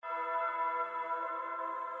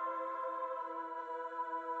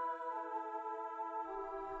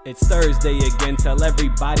It's Thursday again, tell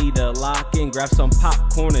everybody to lock in, grab some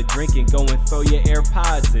popcorn, a drink, and go and throw your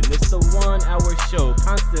AirPods in. It's the 1 hour show,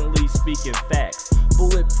 constantly speaking facts.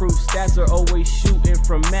 Bulletproof stats are always shooting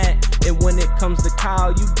from Matt. And when it comes to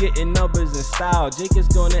Kyle, you getting numbers and style. Jake is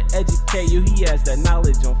gonna educate you, he has that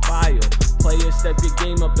knowledge on file. Players, step your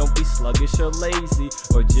game up, don't be sluggish or lazy.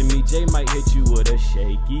 Or Jimmy J might hit you with a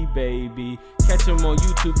shaky baby. Catch him on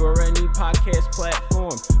YouTube or any podcast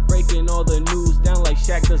platform. Breaking all the news down like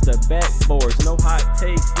Shaq does the backboards. No hot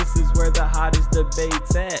takes, this is where the hottest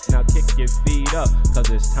debate's at. Now kick your feet up, cause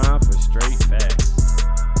it's time for straight facts.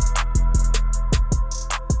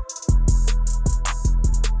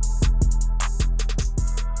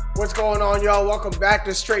 What's going on, y'all? Welcome back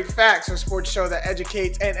to Straight Facts, a sports show that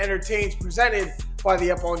educates and entertains, presented by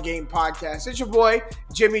the Up On Game podcast. It's your boy,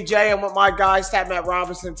 Jimmy J. I'm with my guy, Stat Matt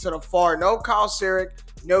Robinson to the far. No Kyle Sirik,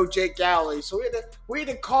 no Jake Galley. So we had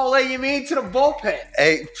to call to the bullpen.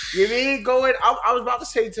 Hey. You mean going, I was about to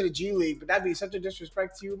say to the G League, but that'd be such a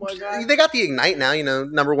disrespect to you, my guy. They got the Ignite now,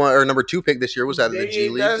 number 1 or number 2 pick this year was out of the G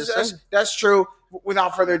League. That's true.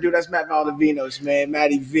 Without further ado, that's Matt Valdivinos, man.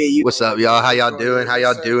 Matty V. What's up, y'all? How y'all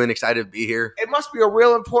doing? Excited to be here. It must be a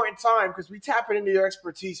real important time because we tapping into your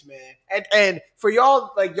expertise, man. And for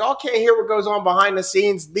y'all, y'all can't hear what goes on behind the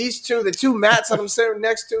scenes. These two, the two Matts that I'm sitting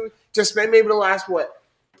next to, just maybe the last,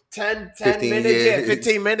 10 minutes? Yeah,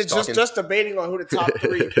 15 minutes just debating on who the top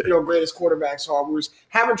 3 greatest quarterbacks are. We was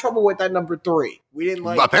having trouble with that number 3. We didn't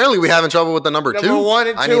Apparently, we having trouble with the number 2. Number 1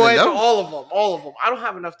 and 2, and all of them. I don't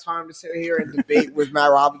have enough time to sit here and debate with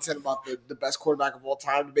Matt Robinson about the best quarterback of all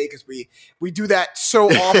time debate because we do that so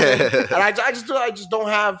often, and I just don't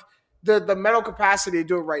have the mental capacity to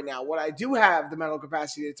do it right now. What I do have the mental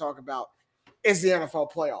capacity to talk about is the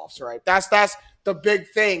NFL playoffs. Right? That's the big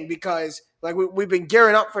thing because. We've been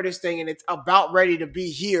gearing up for this thing, and it's about ready to be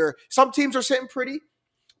here. Some teams are sitting pretty,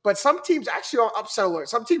 but some teams actually are on upset alert.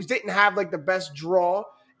 Some teams didn't have, the best draw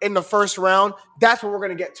in the first round. That's what we're going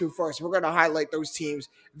to get to first. We're going to highlight those teams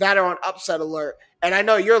that are on upset alert. And I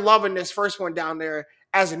know you're loving this first one down there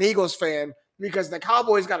as an Eagles fan because the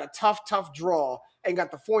Cowboys got a tough draw and got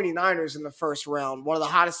the 49ers in the first round, one of the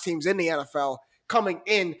hottest teams in the NFL coming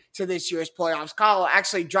into this year's playoffs. Kyle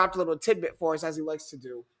actually dropped a little tidbit for us, as he likes to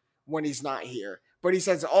do when he's not here. But he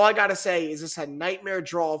says, all I got to say is this a nightmare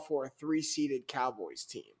draw for a 3-seeded Cowboys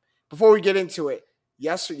team. Before we get into it,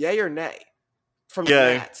 yay or nay? From the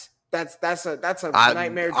Nats. That's a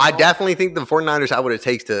nightmare draw. I definitely think the 49ers have what it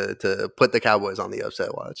takes to put the Cowboys on the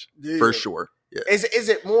upset watch. Yeah. For sure. Yeah. Is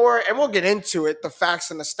it more, and we'll get into it, the facts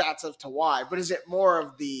and the stats as to why, but is it more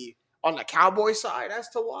of on the Cowboy side as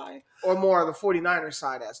to why, or more on the 49ers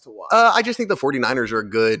side as to why? I just think the 49ers are a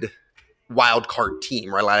good wild card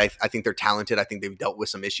team, right? I think they're talented. I think they've dealt with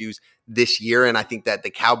some issues this year, and I think that the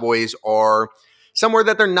Cowboys are somewhere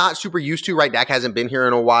that they're not super used to, right? Dak hasn't been here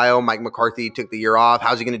in a while. Mike McCarthy took the year off.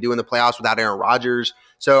 How's he going to do in the playoffs without Aaron Rodgers?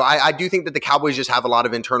 So I do think that the Cowboys just have a lot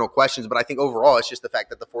of internal questions, but I think overall it's just the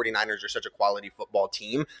fact that the 49ers are such a quality football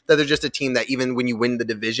team that they're just a team that even when you win the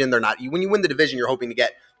division, when you win the division, you're hoping to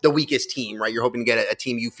get the weakest team, right? You're hoping to get a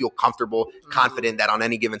team you feel comfortable, confident that on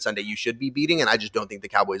any given Sunday you should be beating, and I just don't think the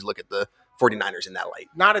Cowboys look at the 49ers in that light.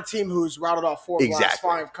 Not a team who's routed off 4 of the last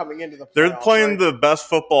 5 coming into the playoffs. They're playing the best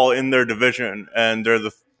football in their division, and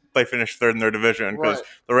they finished third in their division because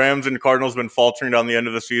the Rams and Cardinals have been faltering down the end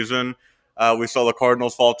of the season. We saw the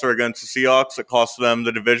Cardinals falter against the Seahawks. It cost them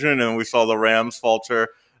the division, and we saw the Rams falter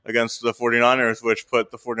against the 49ers, which put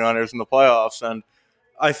the 49ers in the playoffs. And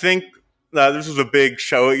I think that this was a big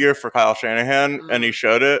show year for Kyle Shanahan, and he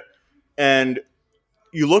showed it. And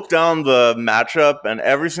you look down the matchup, and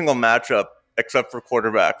every single matchup except for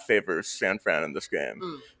quarterback favors San Fran in this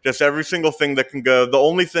game. Just every single thing that can go. The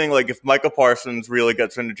only thing, if Micah Parsons really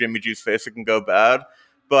gets into Jimmy G's face, it can go bad.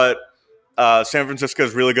 But San Francisco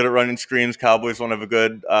is really good at running screens. Cowboys don't have a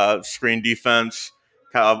good screen defense.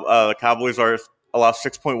 The Cowboys allow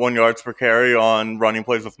 6.1 yards per carry on running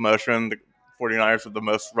plays with motion. The 49ers have the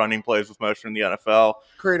most running plays with motion in the NFL.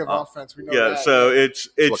 Creative offense, we know that. So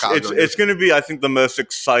it's going to be, I think, the most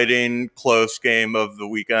exciting close game of the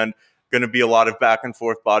weekend. Going to be a lot of back and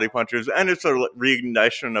forth body punches, and it's a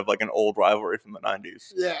reignition of an old rivalry from the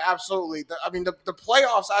 90s. Yeah, absolutely. The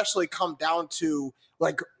playoffs actually come down to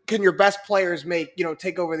can your best players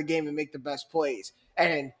take over the game and make the best plays?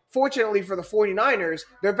 And fortunately for the 49ers,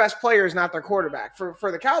 their best player is not their quarterback.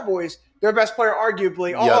 For the Cowboys, their best player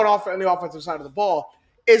arguably on the offensive side of the ball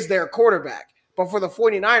is their quarterback. But for the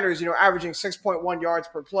 49ers, averaging 6.1 yards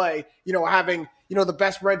per play, having, the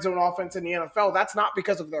best red zone offense in the NFL, that's not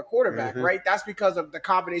because of their quarterback, right? That's because of the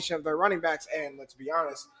combination of their running backs and, let's be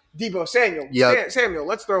honest, Deebo Samuel. Samuel,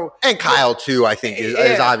 let's throw. And Kyle, too, I think,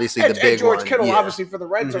 is obviously the big and George one. Kittle, obviously, for the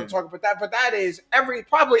red zone talk. But that is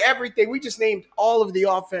probably everything. We just named all of the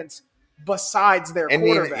offense besides their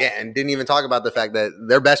quarterback. And didn't even talk about the fact that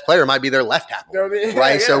their best player might be their left tackle, right?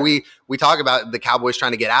 Yeah. So we talk about the Cowboys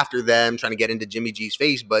trying to get after them, trying to get into Jimmy G's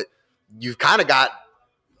face, but you've kind of got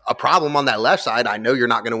a problem on that left side. I know you're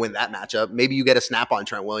not going to win that matchup. Maybe you get a snap on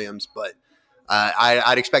Trent Williams, but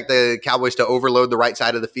I'd expect the Cowboys to overload the right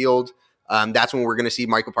side of the field. That's when we're going to see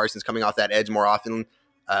Michael Parsons coming off that edge more often.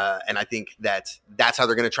 And I think that's how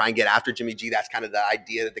they're going to try and get after Jimmy G. That's kind of the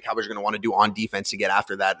idea that the Cowboys are going to want to do on defense to get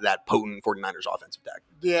after that potent 49ers offensive attack.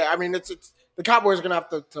 Yeah, I mean, it's the Cowboys are going to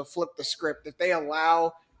have to flip the script. If they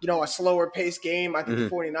allow, a slower pace game, I think the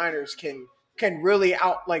 49ers can really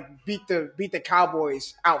beat the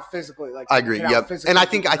Cowboys out physically. Like, I agree. Yep. And I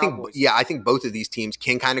think both of these teams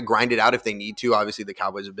can kind of grind it out if they need to. Obviously, the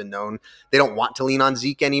Cowboys have been known they don't want to lean on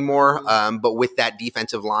Zeke anymore. But with that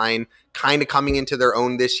defensive line kind of coming into their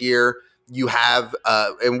own this year, you have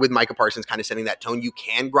and with Micah Parsons kind of setting that tone, you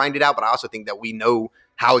can grind it out. But I also think that we know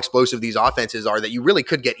how explosive these offenses are, that you really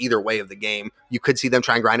could get either way of the game. You could see them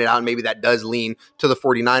try and grind it out, and maybe that does lean to the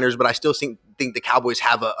 49ers. But I still think the Cowboys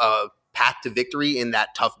have a path to victory in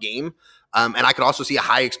that tough game. And I could also see a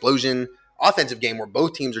high explosion offensive game where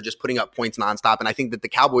both teams are just putting up points nonstop. And I think that the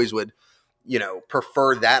Cowboys would,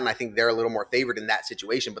 prefer that. And I think they're a little more favored in that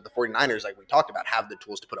situation. But the 49ers, like we talked about, have the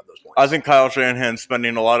tools to put up those points. I think Kyle Shanahan's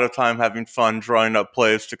spending a lot of time having fun drawing up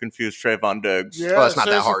plays to confuse Trayvon Diggs. Yeah, well, it's not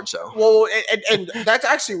that hard, so. Well, and that's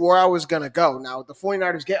actually where I was going to go. Now, the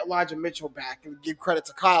 49ers get Elijah Mitchell back, and give credit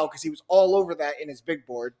to Kyle because he was all over that in his big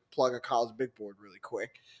board. Plug a Kyle's big board really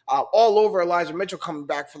quick. All over Elijah Mitchell coming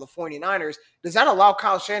back for the 49ers. Does that allow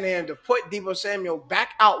Kyle Shanahan to put Deebo Samuel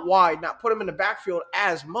back out wide, not put him in the backfield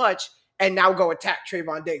as much, and now go attack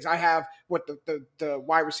Trayvon Diggs? I have the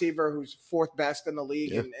wide receiver who's fourth best in the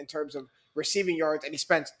league in terms of receiving yards, and he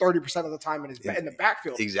spends 30% of the time in the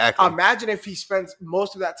backfield. Exactly. Imagine if he spends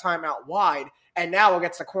most of that time out wide, and now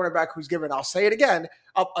against the cornerback who's given, I'll say it again,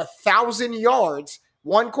 up 1,000 yards.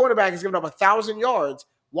 One cornerback has given up 1,000 yards.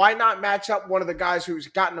 Why not match up one of the guys who's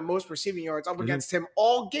gotten the most receiving yards up against him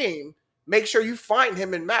all game? Make sure you find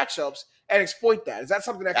him in matchups and exploit that. Is that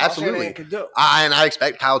something that Kyle Shanahan can do? And I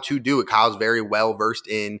expect Kyle to do it. Kyle's very well versed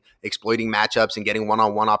in exploiting matchups and getting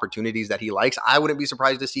one-on-one opportunities that he likes. I wouldn't be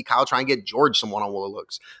surprised to see Kyle try and get George some one-on-one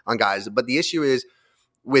looks on guys. But the issue is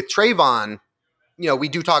with Trayvon, we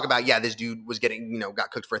do talk about, this dude was getting,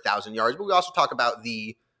 got cooked for 1,000 yards. But we also talk about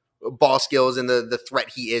the ball skills and the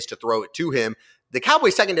threat he is to throw it to him. The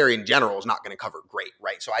Cowboys secondary in general is not going to cover great,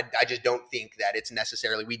 right? So I just don't think that it's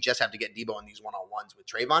necessarily we just have to get Deebo in these one-on-ones with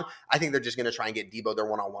Trayvon. I think they're just going to try and get Deebo their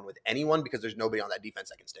one-on-one with anyone because there's nobody on that defense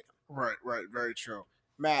that can stick him. Right. Very true.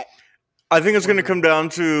 Matt? I think it's going to come down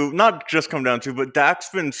to, not just come down to, but Dak's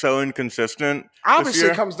been so inconsistent. Obviously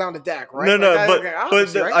it comes down to Dak, right? No,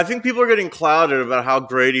 I think people are getting clouded about how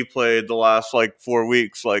great he played the last 4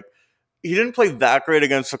 weeks. He didn't play that great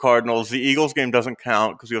against the Cardinals. The Eagles game doesn't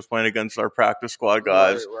count because he was playing against our practice squad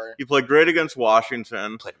guys. Right. He played great against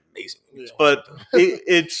Washington. Played amazing. But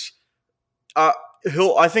I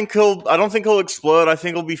don't think he'll explode. I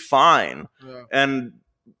think he'll be fine. Yeah. And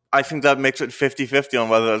I think that makes it 50-50 on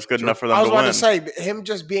whether that's good enough for them to win. I was about to say, him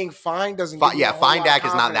just being fine doesn't give you a whole fine Dak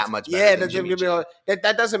is not that much better than Jimmy G.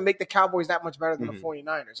 That doesn't make the Cowboys that much better than the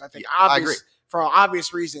 49ers. I think I agree. For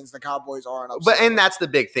obvious reasons, the Cowboys are an upset. And that's the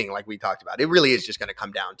big thing, like we talked about. It really is just going to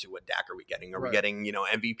come down to what Dak are we getting? Are we getting,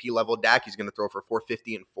 MVP level Dak? He's going to throw for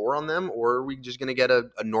 450 and 4 on them, or are we just going to get a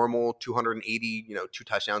normal 280, 2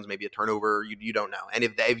 touchdowns, maybe a turnover? You don't know. And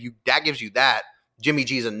if Dak gives you that, Jimmy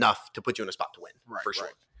G is enough to put you in a spot to win, for sure.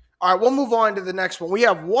 All right, we'll move on to the next one. We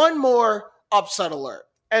have one more upset alert,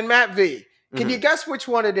 and Matt V. Can you guess which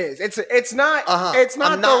one it is? It's not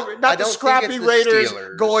the scrappy Raiders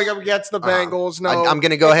going up against the Bengals. No, I'm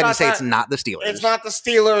going to go ahead and say it's not the Steelers. It's not the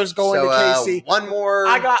Steelers going to KC. One more.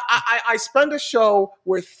 I spend a show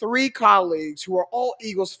with 3 colleagues who are all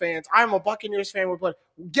Eagles fans. I'm a Buccaneers fan.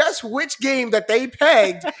 Guess which game that they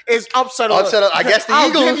pegged is upset alert. I guess the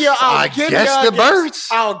Eagles. I guess the Birds.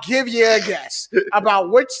 I'll give you a guess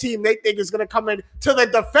about which team they think is going to come in to the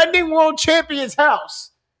defending world champion's house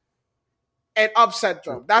and upset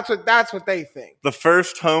them. That's what they think. The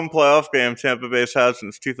first home playoff game Tampa Bay's had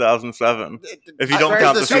since 2007. If you don't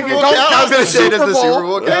count the Super Bowl. I was going to say, does the Super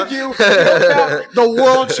Bowl count? Thank you. The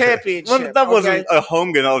World Championship. Well, that wasn't a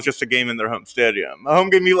home game. That was just a game in their home stadium. A home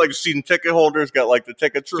game, you like season ticket holders got like the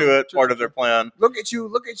tickets to it, part of their plan. Look at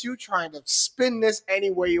you trying to spin this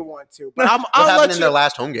any way you want to. But what happened in their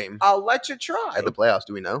last home game? I'll let you try. At the playoffs,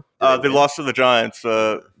 do we know? They lost to the Giants,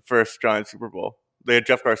 first Giants Super Bowl. They had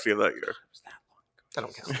Jeff Garcia that year. That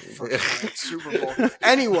don't count. Super Bowl.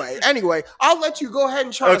 Anyway, I'll let you go ahead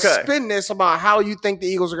and try to spin this about how you think the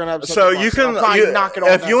Eagles are going to upset the Bucs. You can knock it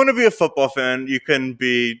off. If you want to be a football fan, you can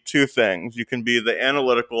be two things. You can be the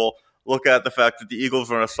analytical, look at the fact that the Eagles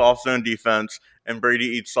run a soft zone defense and Brady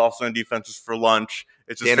eats soft zone defenses for lunch.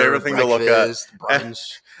 It's his favorite thing to look at.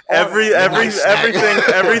 Brunch.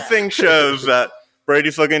 Everything shows that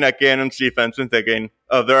Brady's looking at Gannon's defense and thinking,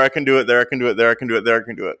 "Oh, there I can do it. There I can do it. There I can do it. There I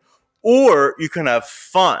can do it." Or you can have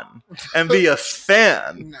fun and be a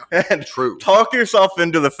fan and talk yourself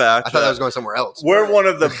into the fact I thought that was going somewhere else. We're one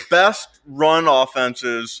of the best run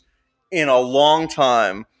offenses in a long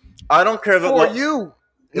time. I don't care that you.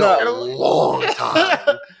 In a long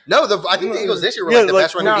time. No, I think the Eagles this year were the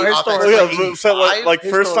best running offense. Like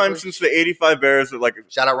first time since the 85 Bears, like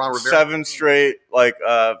shout out Ron Rivera. 7 straight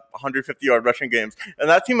 150-yard rushing games, and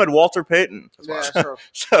that team had Walter Payton. Yeah, true.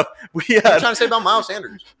 So we had. What are you trying to say about Miles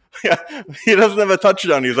Sanders? Yeah, he doesn't have a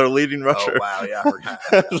touchdown. He's our leading rusher. Oh wow, yeah, I forgot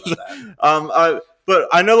that. But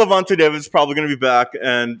I know Levante David's probably going to be back,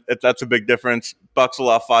 and that's a big difference. Bucks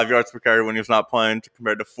allow 5 yards per carry when he's not playing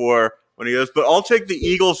compared to 4 when he is. But I'll take the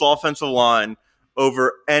Eagles' offensive line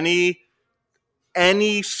over any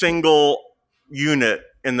single unit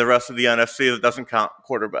in the rest of the NFC that doesn't count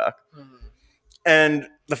quarterback. Mm-hmm. And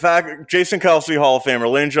the fact Jason Kelce, Hall of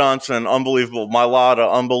Famer, Lane Johnson, unbelievable. Mailata,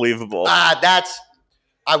 unbelievable.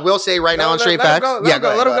 I will say right now on straight facts. Let him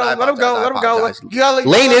go.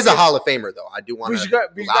 Lane is a Hall of Famer, though. I do want to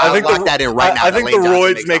lock that in right now. I think the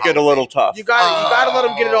roids make it a little tough. You got to let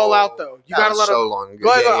him get it all out, though. You got to let him. So long ago.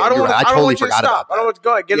 Go ahead. I don't want you to stop. I don't want to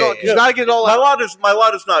go ahead. Get it all. You got to get it all out.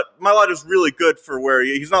 Mailata's really good for where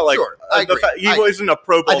he's not like. He isn't a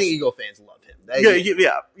Pro Bowl. I think Eagle fans love him.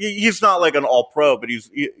 He's not like an All Pro, but he's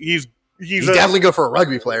definitely good for a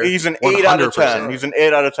rugby player. He's an 8 out of 10. He's an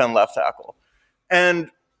 8 out of 10 left tackle.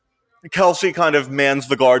 And Kelce kind of mans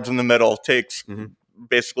the guards in the middle, takes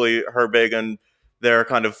basically Herbig and their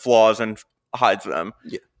kind of flaws and hides them.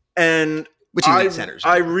 Yeah. And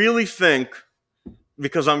I really think,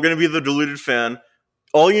 because I'm going to be the deluded fan,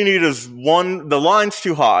 all you need is one. The line's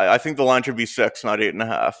too high. I think the line should be 6, not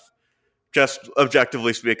 8.5. Just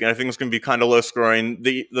objectively speaking, I think it's going to be kind of low scoring.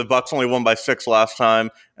 The Bucs only won by 6 last time,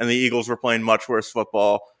 and the Eagles were playing much worse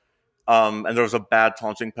football. And there was a bad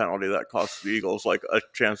taunting penalty that cost the Eagles like a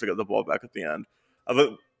chance to get the ball back at the end.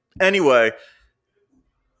 But anyway,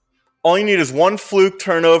 all you need is one fluke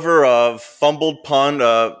turnover, a fumbled punt,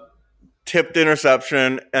 a tipped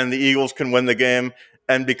interception, and the Eagles can win the game.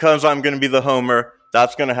 And because I'm going to be the homer,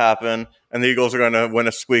 that's going to happen, and the Eagles are going to win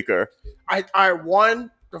a squeaker.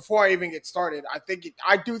 Before I even get started, I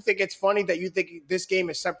do think it's funny that you think this game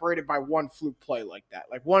is separated by one fluke play like that.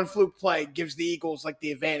 Like one fluke play gives the Eagles like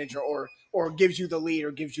the advantage or gives you the lead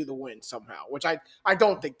or gives you the win somehow, which I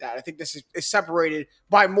don't think that. I think this is separated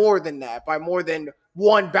by more than that, by more than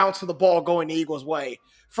one bounce of the ball going the Eagles' way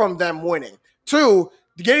from them winning. 2,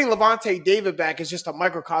 getting Levante David back is just a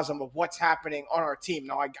microcosm of what's happening on our team.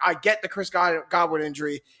 Now, I get the Chris Godwin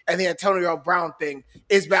injury and the Antonio Brown thing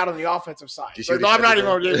is bad on the offensive side. I'm not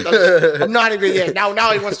even yet.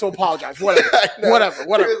 Now he wants to apologize. Whatever.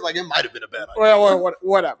 Like it might have been a bad idea.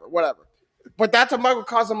 Whatever. But that's a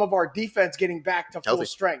microcosm of our defense getting back to full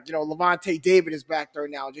strength. You know, Levante David is back there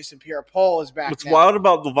now. Jason Pierre-Paul is back. What's wild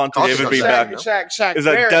about Levante David being back is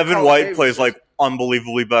that Devin White plays like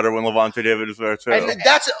unbelievably better when Levante David is there too. And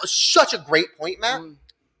that's such a great point, Matt,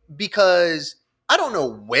 because I don't know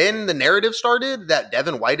when the narrative started that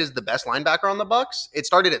Devin White is the best linebacker on the Bucs. It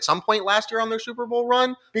started at some point last year on their Super Bowl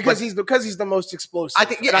run because he's the most explosive. I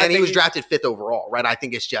think, and he was drafted 5th overall, right? I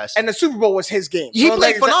think it's just and the Super Bowl was his game. He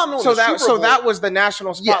played phenomenal. So that was the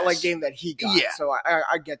national spotlight game that he got. Yeah. So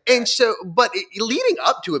I get that. And so, but leading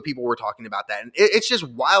up to it, people were talking about that, and it's just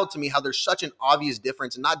wild to me how there's such an obvious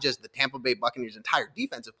difference, and not just the Tampa Bay Buccaneers' entire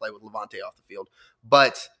defensive play with Levante off the field,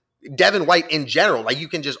 but Devin White in general. Like you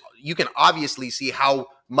can obviously see how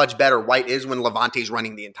much better White is when Levante's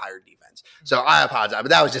running the entire defense. So I apologize, but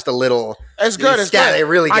that was just a little. It's good. It's good. It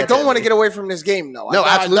really. I don't want to get away from this game, though. No,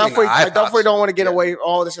 absolutely. I definitely don't want to get away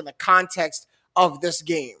all this in the context of this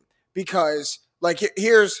game because, like,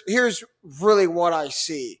 here's really what I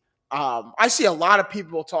see. I see a lot of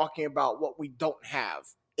people talking about what we don't have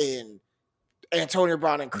in Antonio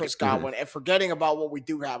Brown and Chris Godwin and forgetting about what we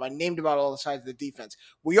do have. I named about all the sides of the defense.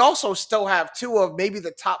 We also still have 2 of maybe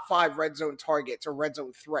the top 5 red zone targets or red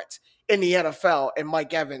zone threats in the NFL, and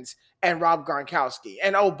Mike Evans and Rob Gronkowski.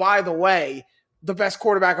 And oh, by the way, the best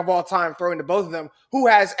quarterback of all time throwing to both of them, who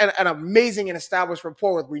has an amazing and established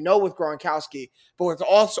rapport with Gronkowski, but with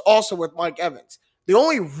also with Mike Evans. The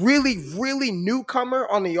only really newcomer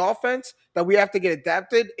on the offense that we have to get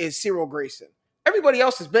adapted is Cyril Grayson. Everybody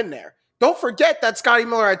else has been there. Don't forget that Scotty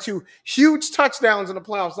Miller had 2 huge touchdowns in the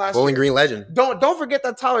playoffs last Bowling year. Green legend. Don't forget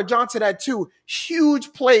that Tyler Johnson had 2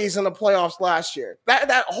 huge plays in the playoffs last year.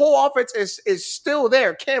 That whole offense is still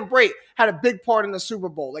there. Cam Brate had a big part in the Super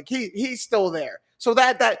Bowl. Like he's still there. So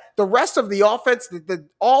that the rest of the offense,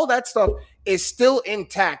 all that stuff is still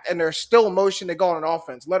intact, and there's still motion to go on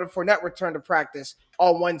offense. Leonard Fournette returned to practice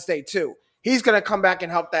on Wednesday too. He's gonna come back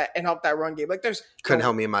and help that run game. Like couldn't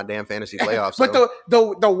help me in my damn fantasy playoffs. But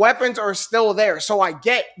the weapons are still there. So I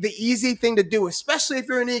get the easy thing to do, especially if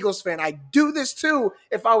you're an Eagles fan. I do this too.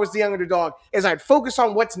 If I was the underdog, is I'd focus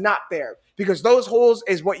on what's not there, because those holes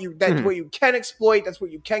is what you can exploit. That's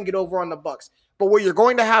what you can get over on the Bucs. But where you're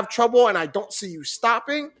going to have trouble, and I don't see you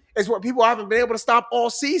stopping, is what people haven't been able to stop all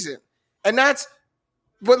season, and that's.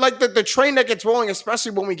 But like the train that gets rolling,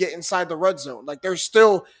 especially when we get inside the red zone, like there's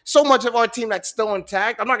still so much of our team that's still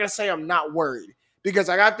intact. I'm not going to say I'm not worried, because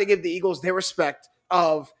I have to give the Eagles their respect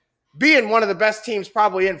of being one of the best teams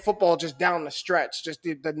probably in football just down the stretch, just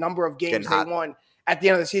the number of games they won at the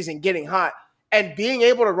end of the season, getting hot, and being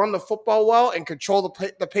able to run the football well and control the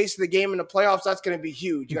pace of the game in the playoffs. That's going to be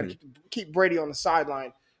huge. You got to keep Brady on the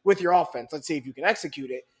sideline with your offense. Let's see if you can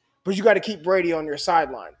execute it, but you got to keep Brady on your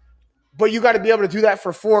sideline. But you got to be able to do that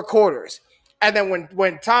for 4 quarters. And then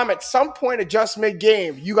when Tom at some point adjusts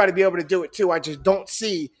mid-game, you got to be able to do it too. I just don't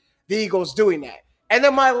see the Eagles doing that. And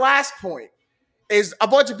then my last point is a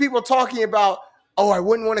bunch of people talking about, oh, I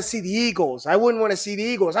wouldn't want to see the Eagles. I wouldn't want to see the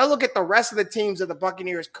Eagles. I look at the rest of the teams that the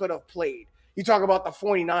Buccaneers could have played. You talk about the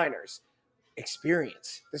 49ers.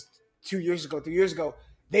 Experience. This 3 years ago,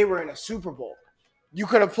 they were in a Super Bowl. You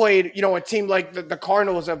could have played, a team like the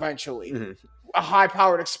Cardinals eventually. Mm-hmm. A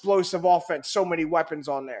high-powered, explosive offense, so many weapons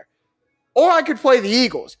on there. Or I could play the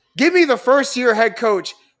Eagles. Give me the first-year head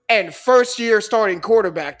coach and first-year starting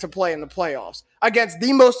quarterback to play in the playoffs against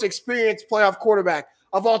the most experienced playoff quarterback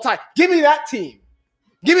of all time. Give me that team.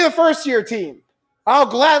 Give me the first-year team. I'll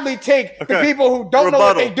gladly take the people who don't know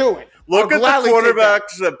what they're doing. Look at the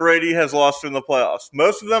quarterbacks that Brady has lost in the playoffs.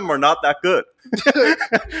 Most of them are not that good.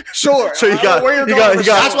 Sure. So you got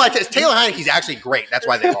that's why Taylor Heineke's actually great. That's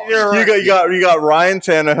why they lost. Right. You got Ryan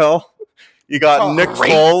Tannehill. You got Nick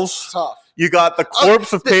Foles. Tough. You got the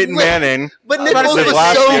corpse of Peyton Manning. But Nick Foles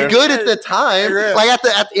was so good at the time. Like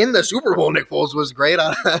in the Super Bowl, Nick Foles was great.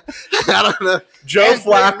 I don't know. Joe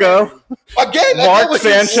Flacco. Again, Mark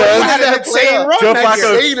Sanchez. Joe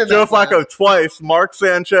Flacco twice. Mark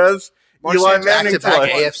Sanchez. Eli Manning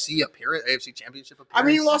back-to-back AFC Championship appearance. I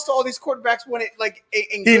mean, he lost to all these quarterbacks when it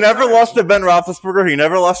he never lost to Ben Roethlisberger. He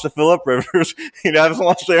never lost to Phillip Rivers. He never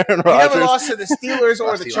lost to Aaron Rodgers. He never lost to the Steelers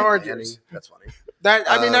or the Chargers. That's funny.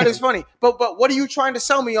 That is funny. But what are you trying to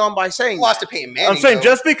sell me on by saying lost to Peyton Manning? I'm saying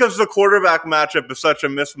just because the quarterback matchup is such a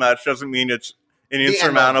mismatch doesn't mean it's an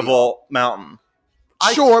insurmountable mountain.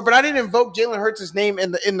 Sure, but I didn't invoke Jalen Hurts' name in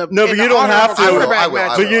the. No, but you don't have to.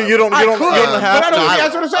 But you don't have to.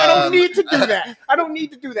 That's what I'm saying. I don't need to do that. I don't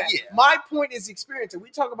need to do that. Yeah. My point is experience, and we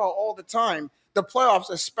talk about all the time. The playoffs,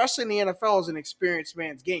 especially in the NFL, is an experienced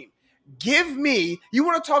man's game. Give me. You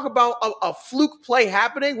want to talk about a fluke play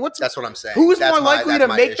happening? That's what I'm saying. Who's more likely to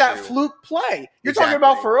make that fluke play? You're talking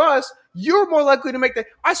about for us. You're more likely to make that.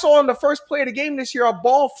 I saw in the first play of the game this year a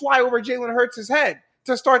ball fly over Jalen Hurts' head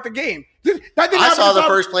to start the game. I saw the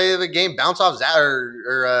first play of the game bounce off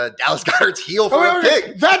Dallas Goedert's heel for a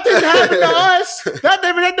pick. That didn't happen to us. That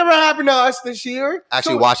never happened to us this year.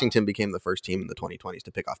 Actually, Washington became the first team in the 2020s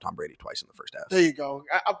to pick off Tom Brady twice in the first half. There you go.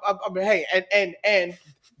 I mean, hey, and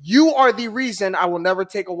you are the reason I will never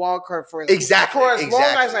take a wild card for as long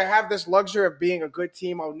as I have this luxury of being a good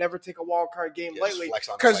team. I will never take a wild card game lately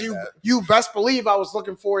because you best believe I was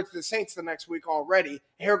looking forward to the Saints the next week already.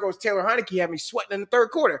 Here goes Taylor Heineke, had me sweating in the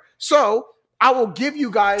third quarter. So I will give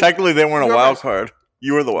you guys. Technically, they weren't a wild card.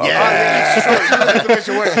 You were the wild card.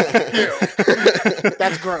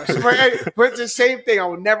 That's gross. But it's the same thing. I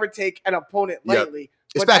will never take an opponent lately. Yep.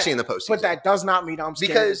 Especially in the postseason. But that does not mean I'm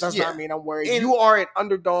scared. It does not mean I'm worried. You are an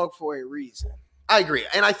underdog for a reason. I agree.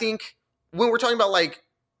 And I think when we're talking about I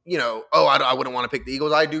wouldn't want to pick the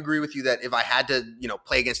Eagles, I do agree with you that if I had to,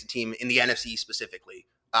 play against a team in the NFC specifically,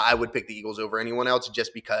 I would pick the Eagles over anyone else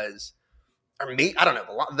just because, I don't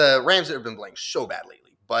know. The Rams have been playing so bad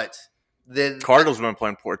lately, but the Cardinals have been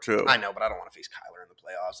playing poor too. I know, but I don't want to face Kyler in the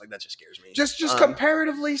playoffs. Like, that just scares me. Just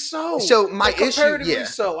comparatively so. So my issue, comparatively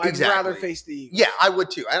so, I'd rather face the Eagles. Yeah, I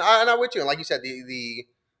would too, and I would too. And like you said, the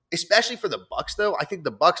especially for the Bucs, though, I think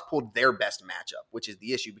the Bucs pulled their best matchup, which is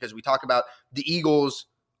the issue, because we talk about the Eagles'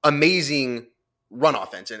 amazing run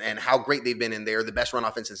offense and how great they've been, and they're the best run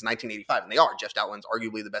offense since 1985, and they are. Jeff Stoutland's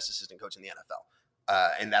arguably the best assistant coach in the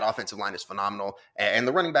NFL. And that offensive line is phenomenal. And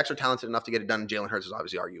the running backs are talented enough to get it done. Jalen Hurts is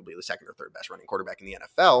obviously arguably the second or third best running quarterback in the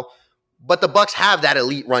NFL. But the Bucs have that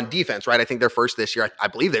elite run defense, right? I think they're first this year. I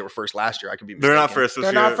believe they were first last year. I could be mistaken. They're not first this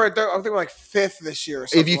year. They're not first. I think we're like fifth this year.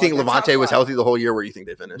 If you think Levante was healthy the whole year, where do you think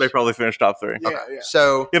they finished? They probably finished top 3. Yeah, okay. yeah.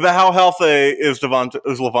 So yeah, but how healthy is Levante?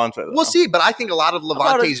 Though? We'll see. But I think a lot of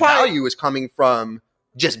Levante's value is coming from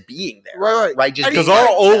just being there, right? Just because our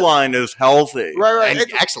O-line is healthy, right.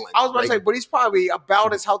 And excellent. I was about to say, but he's probably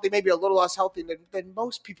about as healthy, maybe a little less healthy than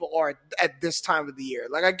most people are at this time of the year.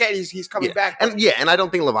 Like, I get he's coming back, and I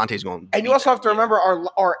don't think Levante's going. And you also have to remember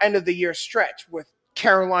our end of the year stretch with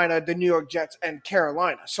Carolina, the New York Jets, and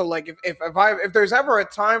Carolina. So, like, if there's ever a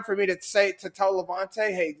time for me to tell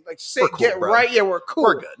Levante, hey, like, Bro. right, yeah, we're cool,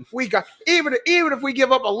 we're good. We got even if we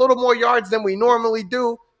give up a little more yards than we normally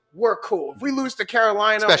do, we're cool. If we lose to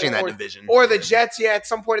Carolina, especially in that division, or the Jets, at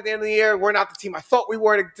some point at the end of the year, we're not the team I thought we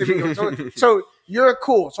were to be. So you're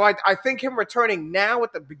cool. So I think him returning now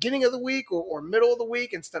at the beginning of the week or middle of the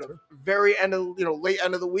week instead of very end of late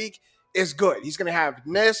end of the week is good. He's going to have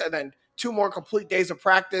this and then 2 more complete days of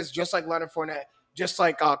practice, just like Leonard Fournette, just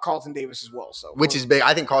like Carlton Davis as well. So which is big.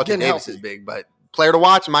 I think Carlton Davis is big, but player to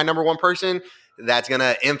watch, my number one person that's going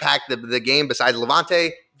to impact the game besides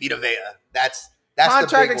Levante, Vita Vea. That's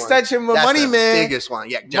contract extension with money, man. Biggest one.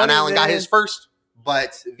 Yeah, John Allen got his first,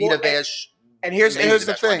 but Vita Vea. And here's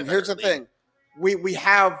the thing. Here's the thing. We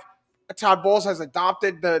have Todd Bowles has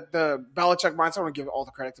adopted the Belichick mindset. I want to give all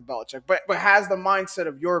the credit to Belichick, but has the mindset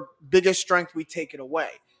of your biggest strength, we take it away.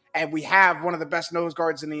 And we have one of the best nose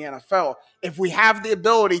guards in the NFL. If we have the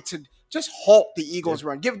ability to just halt the Eagles'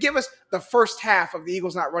 run, give us the first half of the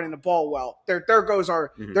Eagles not running the ball well. There goes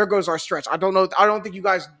our stretch. I don't think you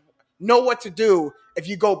guys know what to do if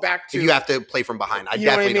you go back to. If you have to play from behind, I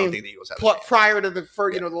definitely don't think the Eagles have prior to the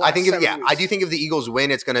first. The last I think. I do think if the Eagles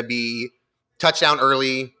win, it's going to be touchdown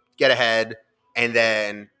early, get ahead, and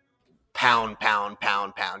then pound,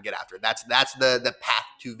 get after it. That's the path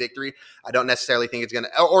to victory. I don't necessarily think it's gonna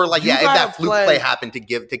if that fluke play happened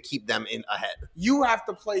to keep them in ahead. You have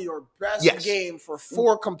to play your best game for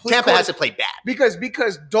 4 complete. Tampa has to play bad because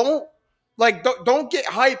don't get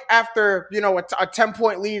hype after a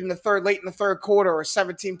 10-point lead late in the third quarter or a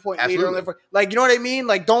 17-point lead. You know what I mean?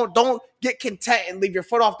 Like don't get content and leave your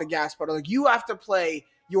foot off the gas pedal. Like, you have to play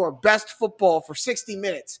your best football for 60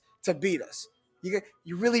 minutes to beat us.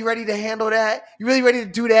 You really ready to handle that? You really ready to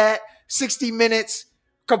do that? 60 minutes,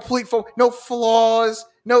 complete no flaws,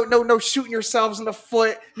 no shooting yourselves in the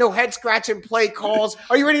foot, no head scratching play calls.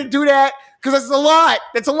 Are you ready to do that? Because that's a lot.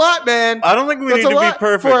 That's a lot, man. I don't think we need to be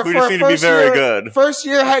perfect. We just need to be very good. First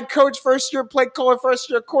year head coach, first year play caller, first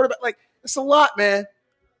year quarterback. Like, it's a lot, man.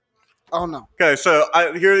 Oh no. Okay, so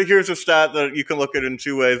here's a stat that you can look at in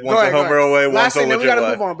 2 ways. One's a homer away, one's a legit way. We gotta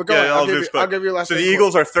move on. But go ahead. I'll give you a last. So the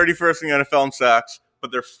Eagles are 31st in the NFL in sacks,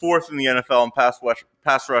 but they're 4th in the NFL in pass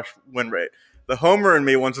rush win rate. The homer in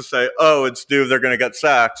me wants to say, "Oh, it's due. They're going to get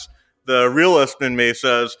sacks." The realist in me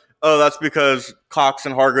says, "Oh, that's because Cox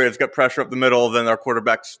and Hargraves get pressure up the middle. Then the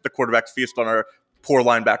quarterbacks feast on our poor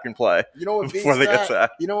linebacking play." You know what beats before they get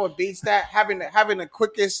sacked? You know what beats that? Having the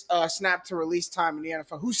quickest snap to release time in the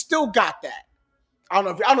NFL. Who still got that? I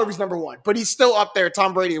don't know if he's number 1, but he's still up there.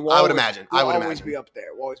 Tom Brady will I would imagine. always be up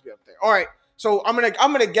there. Will always be up there. All right. So I'm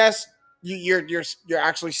gonna guess you're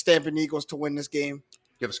actually stamping the Eagles to win this game.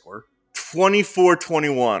 Give a score.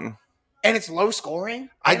 24-21. And it's low scoring.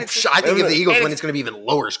 I think if the Eagles win, it's going to be even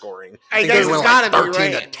lower scoring. I guess it's got to be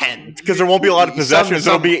 13 to 10 because there won't be a lot of possessions.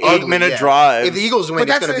 It'll be 8-minute drives. If the Eagles win,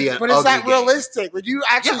 it's going to be an ugly game. But is that realistic? Would you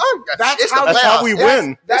actually? That's how we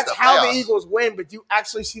win. That's how the Eagles win. But do you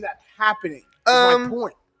actually see that happening? That's my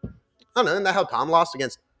point. I don't know. Isn't that how Tom lost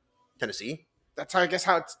against Tennessee? That's how I guess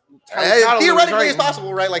how it's theoretically it's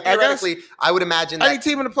possible, right? Like theoretically, I would imagine that any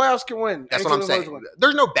team in the playoffs can win. That's what I'm saying.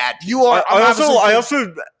 There's no bad teams. I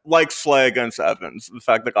also like Slay against Evans. The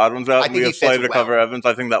fact that Godwin's out, and we have Slay to cover Evans.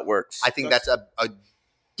 I think that works. I think that's a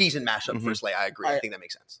decent matchup for Slay. I agree. I think that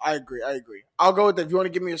makes sense. I agree. I'll go with if you want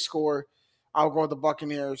to give me a score, I'll go with the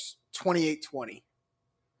 28-20.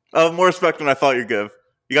 More respect than I thought you'd give.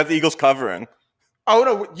 You got the Eagles covering. Oh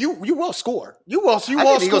no, you will score. You will. I think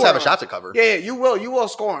the Eagles have a shot to cover. Yeah, you will. You will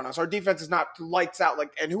score on us. Our defense is not lights out.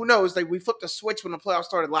 And who knows? We flipped a switch when the playoffs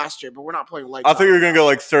started last year, but we're not playing lights out. I think you're gonna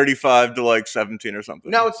go 35 to 17 or something.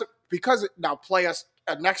 No, it's because now play us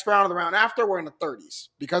next round or the round after. We're in the 30s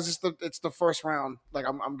because it's the first round.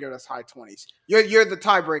 I'm giving us high 20s. You're the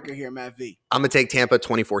tiebreaker here, Matt V. I'm gonna take Tampa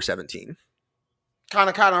 24-17. Kind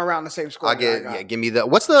of around the same score. I'll give me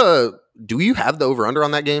do you have the over-under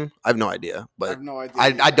on that game? I have no idea, but I have no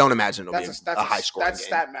idea. I don't imagine it'll be a high score. That's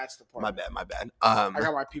stat match the part. My bad. I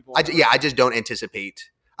got my people. I just don't anticipate.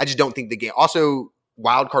 I just don't think the game. Also,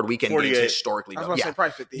 wild card weekend 48. games historically. I was say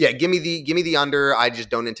probably 50. Yeah, give me the under. I just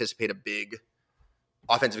don't anticipate a big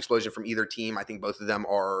offensive explosion from either team. I think both of them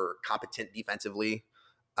are competent defensively.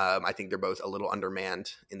 I think they're both a little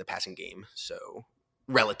undermanned in the passing game. So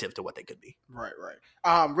relative to what they could be. Right.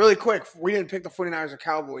 Really quick, we didn't pick the 49ers or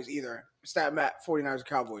Cowboys either. Stat Matt, 49ers or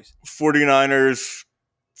Cowboys? 49ers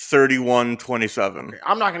 31-27. Okay,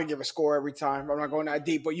 I'm not going to give a score every time. I'm not going that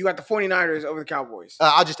deep, but you got the 49ers over the Cowboys.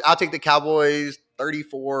 I'll take the Cowboys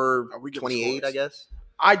 34-28, I guess.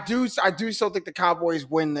 I do still think the Cowboys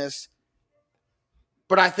win this.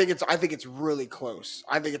 But I think it's really close.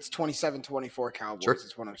 I think it's 27-24 Cowboys. Sure.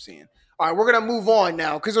 Is what I'm seeing. All right, we're gonna move on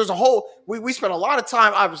now because there's a whole. We spent a lot of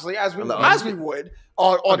time, obviously, as we would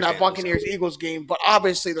on that Buccaneers Eagles game. But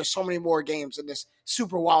obviously, there's so many more games in this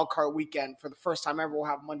Super Wild Card weekend. For the first time ever, we'll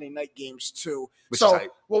have Monday night games too.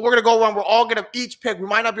 We're gonna go around. We're all gonna each pick. We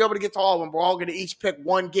might not be able to get to all of them. We're all gonna each pick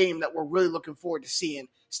one game that we're really looking forward to seeing.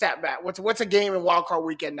 Stat back. What's a game in Wild Card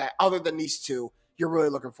weekend that other than these two you're really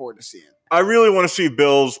looking forward to seeing? I really want to see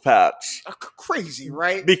Bills Pats. Crazy,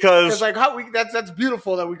 right? Because that's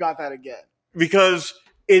beautiful that we got that again. Because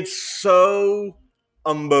it's so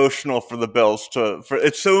emotional for the Bills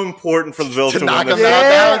it's so important for the Bills to knock win them this.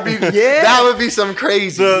 out. That would be some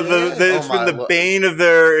crazy. It's been the bane of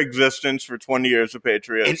their existence for 20 years. The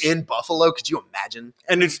Patriots in Buffalo. Could you imagine?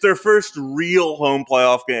 And it's their first real home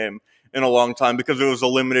playoff game in a long time because it was a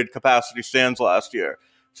limited capacity stands last year.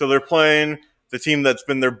 So they're playing the team that's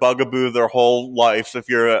been their bugaboo their whole lives, if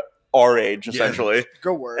you're our age, essentially.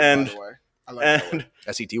 Good word, and, by the way. I like that word.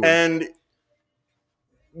 SET word. And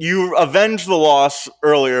you avenged the loss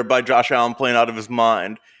earlier by Josh Allen playing out of his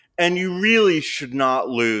mind, and you really should not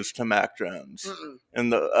lose to Mac Jones. But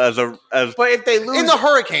if they lose in the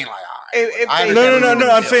hurricane, no.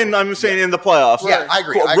 I'm saying in the playoffs. Yeah, I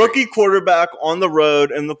agree. Rookie quarterback on the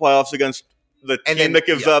road in the playoffs against the team that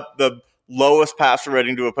gives up the lowest passer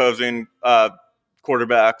rating to opposing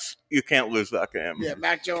quarterbacks. You can't lose that game. Yeah,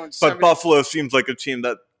 Mac Jones. But Buffalo seems like a team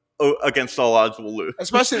that, against all odds, will lose.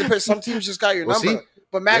 Especially some teams just got your number. See.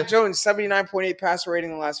 But Mac Jones, 79.8 passer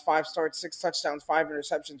rating in the last 5 starts, 6 touchdowns, 5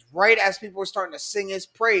 interceptions, right as people were starting to sing his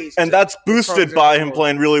praise. And that's boosted by him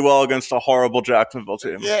playing really well against a horrible Jacksonville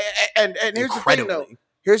team. Yeah, and here's the thing, though.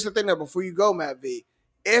 Here's the thing, though, before you go, Matt V.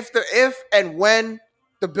 If and when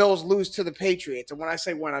the Bills lose to the Patriots, and when I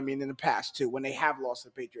say when, I mean in the past, too, when they have lost to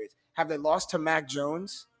the Patriots, have they lost to Mac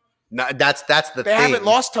Jones? No, that's the thing. They haven't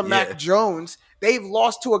lost to Mac Jones. They've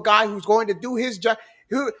lost to a guy who's going to do his job.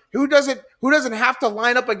 Who doesn't have to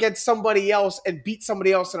line up against somebody else and beat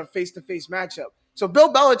somebody else in a face-to-face matchup. So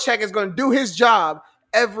Bill Belichick is going to do his job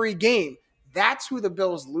every game. That's who the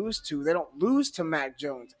Bills lose to. They don't lose to Mac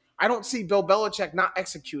Jones. I don't see Bill Belichick not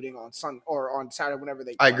executing on Saturday whenever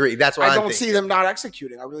they play. I agree. That's why I don't see them not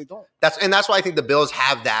executing. I really don't. That's why I think the Bills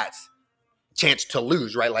have that chance to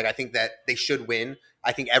lose, right? Like I think that they should win.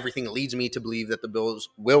 I think everything leads me to believe that the Bills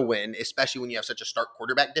will win, especially when you have such a stark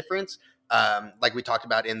quarterback difference. Like we talked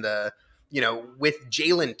about with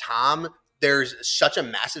Jalen Tom, there's such a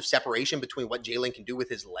massive separation between what Jalen can do with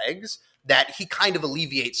his legs that he kind of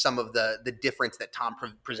alleviates some of the difference that Tom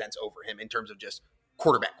presents over him in terms of just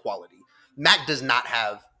quarterback quality. Mac does not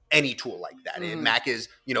have any tool like that. And Mac is,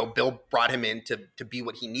 Bill brought him in to be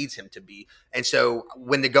what he needs him to be. And so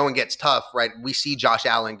when the going gets tough, right, we see Josh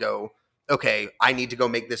Allen go, okay, I need to go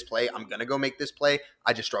make this play. I'm going to go make this play.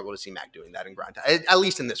 I just struggle to see Mac doing that in grind time, at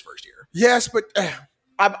least in this first year. Yes, but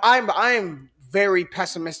I'm very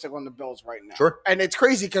pessimistic on the Bills right now. Sure. And it's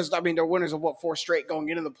crazy because, they're winners of 4 straight going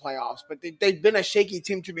into the playoffs, but they've been a shaky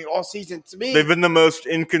team to me all season. To me, they've been the most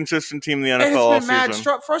inconsistent team in the NFL all season. It's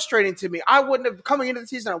been frustrating to me. I wouldn't have, coming into the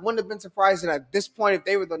season, I wouldn't have been surprised that at this point, if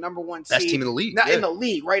they were the number 1 seed. Best team in the league. In the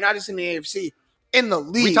league, right? Not just in the AFC. In the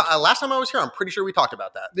league. Last time I was here, I'm pretty sure we talked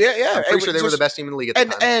about that. Yeah. I'm pretty sure they were the best team in the league at the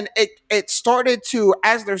time. And it started to,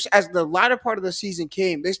 as the latter part of the season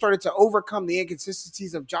came, they started to overcome the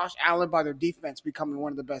inconsistencies of Josh Allen by their defense becoming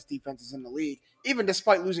one of the best defenses in the league, even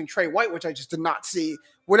despite losing Trey White, which I just did not see,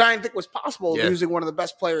 what I didn't think was possible, losing one of the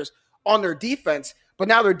best players on their defense. But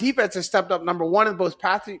now their defense has stepped up number one in both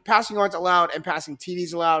passing yards allowed and passing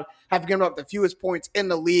TDs allowed, have given up the fewest points in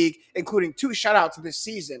the league, including 2 shutouts this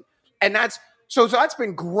season. And that's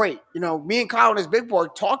been great. Me and Kyle and his big boy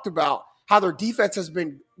talked about how their defense has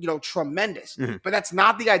been, tremendous. Mm-hmm. But that's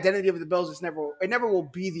not the identity of the Bills. It never will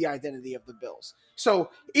be the identity of the Bills. So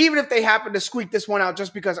even if they happen to squeak this one out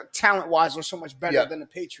just because talent-wise they're so much better than the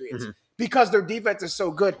Patriots, because their defense is so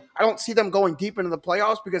good, I don't see them going deep into the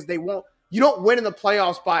playoffs because they won't. You don't win in the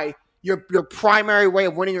playoffs by your primary way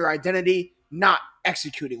of winning your identity not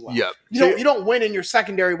executing well. Yep. You don't win in your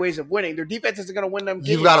secondary ways of winning. Their defense isn't going to win them games.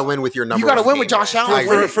 You've got to win with your number. You got to win with Josh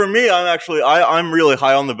Allen. For me, I'm really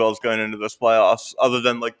high on the Bills going into this playoffs. Other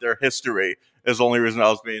than like their history is the only reason I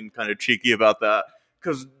was being kind of cheeky about that,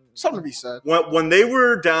 because something to be said. When they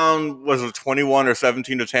were down, was it 21 or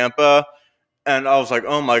 17 to Tampa? And I was like,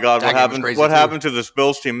 oh my God, what happened to this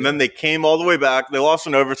Bills team? And then they came all the way back. They lost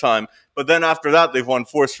in overtime. But then after that, they've won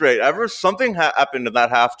 4 straight. Something happened in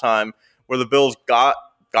that halftime where the Bills got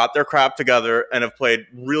their crap together and have played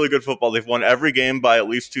really good football. They've won every game by at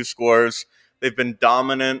least 2 scores. They've been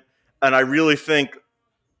dominant. And I really think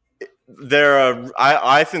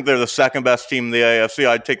I think they're the second best team in the AFC.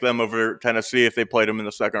 I'd take them over Tennessee if they played them in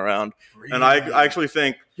the second round. Really? And I actually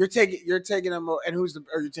think you're taking them. And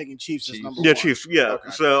are you taking Chiefs as number one? Yeah, Chiefs. Yeah. Okay.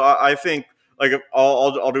 So I think like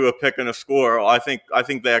I'll do a pick and a score. I think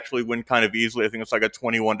they actually win kind of easily. I think it's like a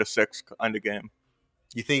 21-6 kind of game.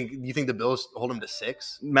 You think the Bills hold him to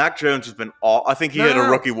 6? Mac Jones has been I think he hit a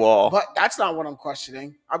rookie wall. But that's not what I'm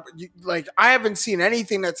questioning. I haven't seen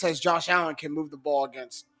anything that says Josh Allen can move the ball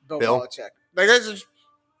against Bill Belichick.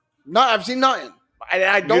 I've seen nothing.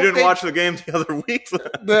 I don't. You didn't watch the game the other week.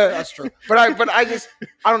 That's true. But I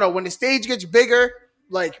don't know. When the stage gets bigger,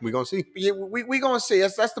 we gonna see. We gonna see.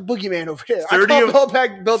 That's the boogeyman over there. 30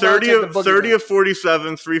 of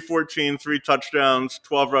 47, 314, 3 touchdowns,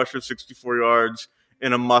 12 rushes, 64 yards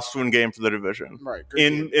in a must-win game for the division. Right.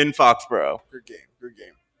 In Foxborough. Good game.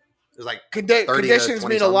 It's like conditions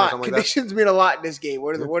mean a lot. Conditions mean a lot in this game.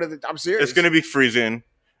 What are the? I'm serious. It's going to be freezing.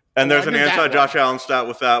 And there's an anti-Josh Allen stat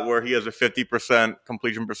with that where he has a 50%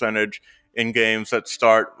 completion percentage in games that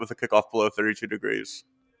start with a kickoff below 32 degrees.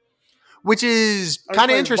 Which is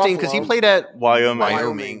kind of interesting because he played at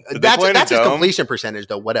Wyoming. That's his completion percentage,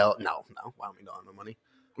 though. What else? No. Wyoming don't have no money.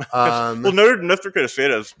 Well, North Dakota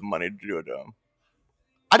State has the money to do a dome.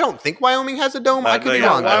 I don't think Wyoming has a dome. I could be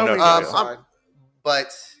wrong. But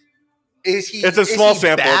is he? It's a small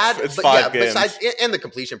sample. It's 5 games. And the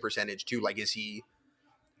completion percentage too. Is he?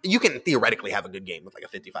 You can theoretically have a good game with a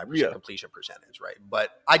 55% completion percentage, right? But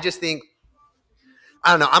I just think, I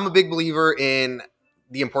don't know. I'm a big believer in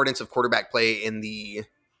the importance of quarterback play in the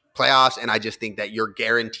playoffs, and I just think that you're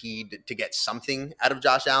guaranteed to get something out of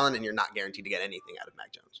Josh Allen, and you're not guaranteed to get anything out of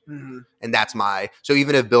Mac Jones. Mm-hmm. And so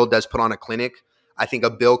even if Bill does put on a clinic, I think a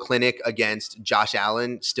Bill clinic against Josh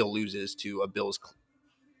Allen still loses to a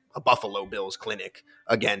Buffalo Bills clinic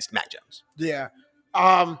against Mac Jones. Yeah.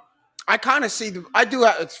 I kind of see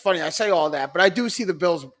it's funny. I say all that, but I do see the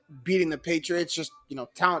Bills beating the Patriots, just,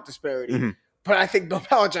 talent disparity. Mm-hmm. But I think Bill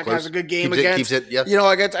Belichick has a good game against Josh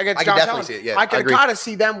Allen. See it. Yeah, I can kind of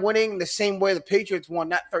see them winning the same way the Patriots won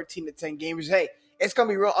that 13-10 game. Hey, it's going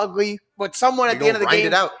to be real ugly, but someone at the end of the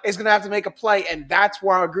game is going to have to make a play, and that's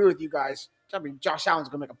where I agree with you guys. I mean, Josh Allen's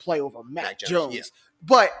going to make a play over Mac Jones. Yeah.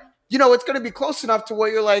 But, it's going to be close enough to where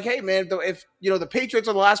you're like, hey, man, if, the Patriots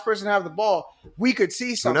are the last person to have the ball, we could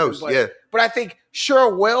see something. Who knows? But I think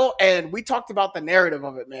sure will, and we talked about the narrative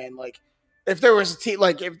of it, man. If there was a team,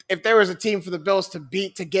 if there was a team for the Bills to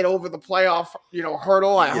beat to get over the playoff,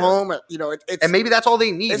 hurdle at home, it's and maybe that's all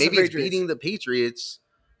they need. Maybe it's beating the Patriots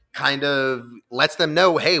kind of lets them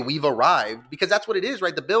know, hey, we've arrived, because that's what it is,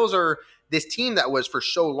 right? The Bills are this team that was for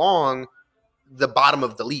so long the bottom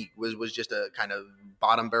of the league, was just a kind of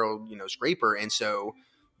bottom barrel, scraper, and so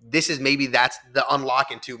this is that's the unlock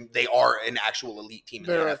into they are an actual elite team in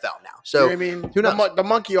the NFL now. So who knows? The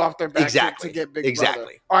monkey off their back to get big. Exactly.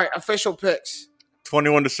 Brother. All right, official picks.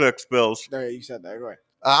 21-6 Bills. There, you said that. Go ahead.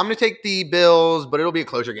 I'm going to take the Bills, but it'll be a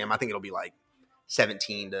closer game. I think it'll be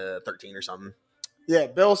 17-13 or something. Yeah,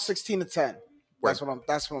 Bills 16-10. That's what I'm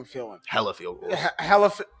feeling. Hella field goals. Hella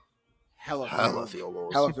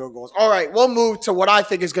field goals. All right, we'll move to what I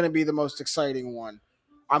think is going to be the most exciting one.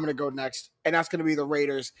 I'm going to go next, and that's going to be the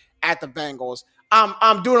Raiders at the Bengals.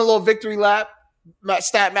 I'm doing a little victory lap.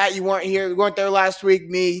 Matt, you weren't here. You weren't there last week.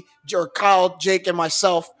 Me, Kyle, Jake, and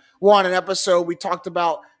myself were on an episode. We talked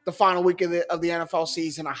about the final week of the NFL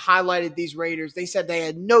season. I highlighted these Raiders. They said they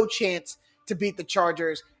had no chance to beat the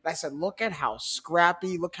Chargers. And I said, look at how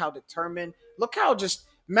scrappy, look how determined, look how just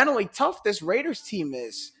mentally tough this Raiders team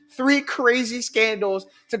is. 3 crazy scandals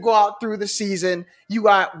to go out through the season. You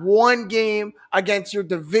got 1 game against your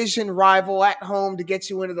division rival at home to get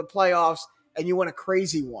you into the playoffs, and you win a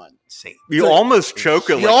crazy one. Insane. You almost choke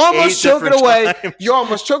it. You like almost 8 choke it different away. times. You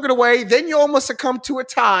almost choke it away. Then you almost succumb to a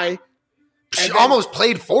tie. She And then- almost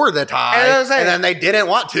played for the tie, And I was saying- and then they didn't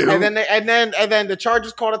want to. And then the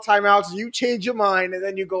Chargers called a timeout, so you change your mind, and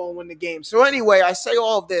then you go and win the game. So anyway, I say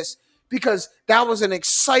all of this because that was an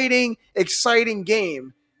exciting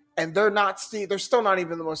game, and they're still not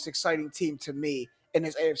even the most exciting team to me in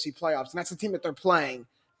this AFC playoffs, and that's the team that they're playing,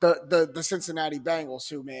 the Cincinnati Bengals,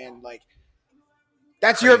 who, man, like,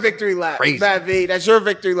 that's your victory lap, Crazy. Matt V. That's your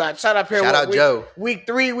victory lap. Shout out here. Shout out Joe. Week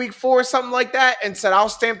 3, week 4, something like that, and said I'll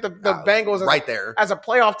stamp the Bengals right there. as a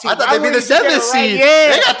playoff team. I thought they'd be the wouldn't get it 7th seed.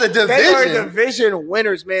 Yeah. They got the They are division. division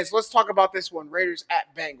winners, man. So let's talk about this one. Raiders at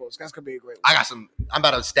Bengals. That's gonna be a great one. I'm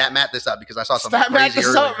about to stat mat this up because I saw something Stat mat crazy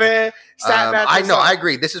this earlier. up, man. Stat mat I this know. up. I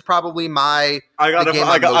agree. This is probably the the game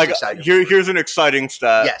I'm most excited for. Here's an exciting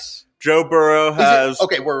stat. Yes. Joe Burrow has.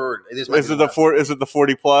 Okay, this might Is be it the last.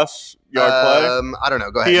 40 plus yard play? I don't know.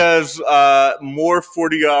 Go ahead. He has more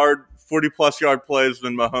 40 plus yard plays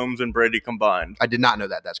than Mahomes and Brady combined I did not know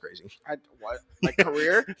that. That's crazy. What? Like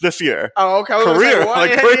career? this year. Oh, okay. I was gonna Career. say, what? Like,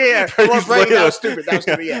 yeah. Brady's Well, Brady, that later. was stupid. That was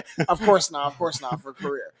stupid. Yeah. Of course not for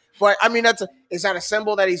career. But I mean, is that a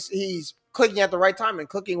symbol that he's clicking at the right time and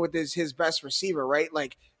clicking with his best receiver, right?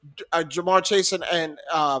 Like Jamar Chase and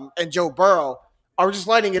Joe Burrow are just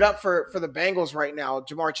lighting it up for the Bengals right now.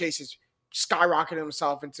 Jamar Chase is skyrocketing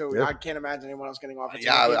himself into. Yeah. I can't imagine anyone else getting off.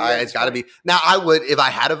 It's got to be. Now, I would, if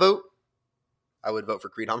I had a vote, I would vote for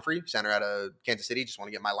Creed Humphrey, center out of Kansas City. Just want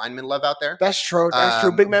to get my lineman love out there. That's true. That's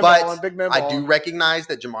true. Big man but balling. Big man I balling. do recognize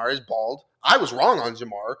that Jamar is bald. I was wrong on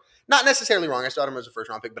Jamar. Not necessarily wrong. I still had him as a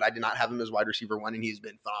first-round pick, but I did not have him as wide receiver 1, and he's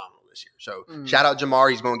been phenomenal this year. So shout out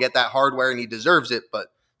Jamar. He's going to get that hardware, and he deserves it, but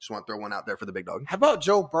just want to throw one out there for the big dog. How about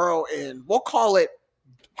Joe Burrow in, we'll call it,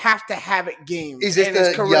 have to have it game? Is this in his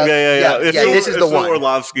the- career? Yeah, this is the one.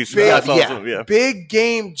 Orlovsky Big- yeah. Big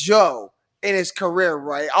game Joe in his career,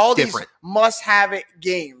 right? All Different. these must-have-it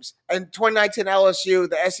games. And 2019 LSU,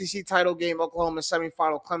 the SEC title game, Oklahoma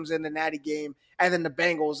semifinal, Clemson, the Natty game, and then the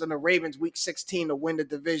Bengals and the Ravens week 16 to win the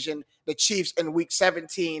division, the Chiefs in week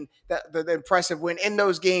 17, the impressive win in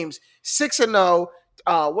those games. 6-0,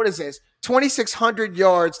 what is this? 2,600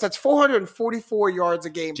 yards. That's 444 yards a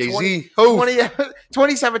game. Jay-Z.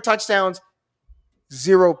 27 touchdowns,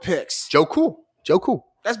 0 picks. Joe Cool.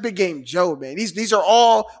 That's big game Joe, man. These are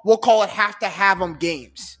all, we'll call it have to have them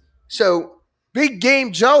games. So, Big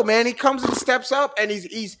game Joe, man. He comes and steps up, and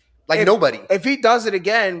he's like nobody. If he does it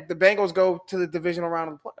again, the Bengals go to the divisional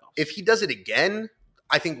round of the playoffs. If he does it again,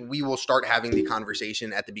 I think we will start having the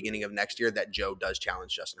conversation at the beginning of next year that Joe does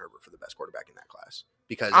challenge Justin Herbert for the best quarterback in that class.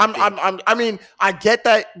 Because I get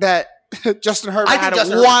that Justin Herbert I think had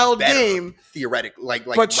Justin a Herbert's wild better, game, theoretically, like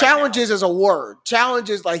but right challenges now. is a word.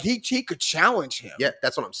 Challenges, like he could challenge him. Yeah,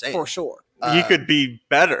 that's what I'm saying. For sure. He could be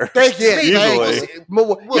better. Thank you. Easily. It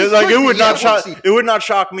would not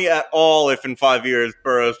shock me at all if in 5 years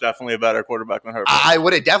Burrow's definitely a better quarterback than Herbert. I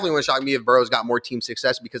would have definitely would shock me if Burrow's got more team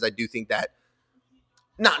success because I do think that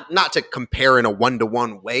not to compare in a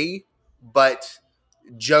 1-to-1 way, but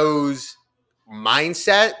Joe's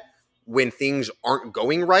mindset when things aren't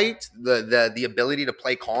going right, the ability to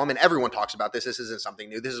play calm, and everyone talks about this. This isn't something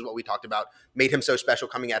new. This is what we talked about, made him so special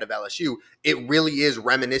coming out of LSU. It really is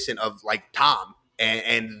reminiscent of like Tom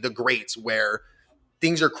and the greats where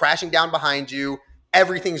things are crashing down behind you,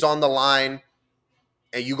 everything's on the line,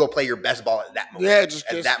 and you go play your best ball at that moment.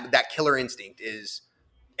 Yeah, that killer instinct is,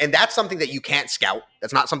 and that's something that you can't scout.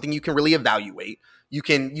 That's not something you can really evaluate. You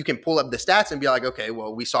can pull up the stats and be like, okay,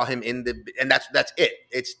 well, we saw him in and that's it.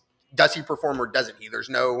 It's, does he perform or doesn't he? There's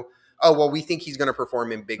no, oh, well, we think he's going to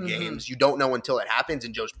perform in big games. You don't know until it happens,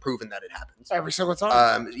 and Joe's proven that it happens. Every single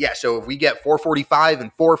time. So if we get 445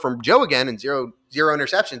 and 4 from Joe again and zero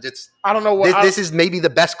interceptions, I don't know what this is maybe the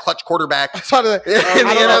best clutch quarterback in the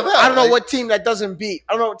NFL. I don't know Like, what team that doesn't beat.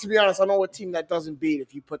 I don't know, to be honest, I don't know what team that doesn't beat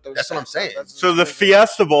if you put those. That's what I'm saying. So the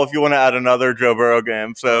Fiesta Bowl, if you want to add another Joe Burrow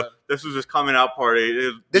game. So this was his coming out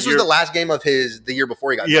party. This was the last game of the year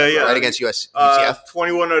before he got right against UCF.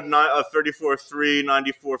 21 of 34-3,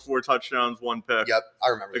 94 touchdowns, 1 pick. Yep, I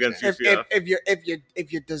remember against this UCF.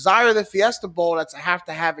 If you desire the Fiesta Bowl, that's a have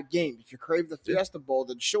to have a game. If you crave the Fiesta Bowl,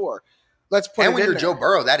 then sure, let's put. And it when in you're there. Joe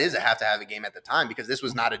Burrow, that is a have to have a game at the time because this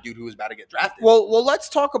was not a dude who was about to get drafted. Well, let's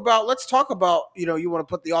talk about you want to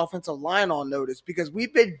put the offensive line on notice because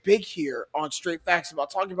we've been big here on Straight Facts about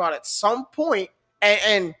talking about at some point,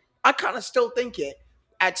 and I kind of still think it.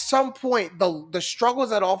 At some point, the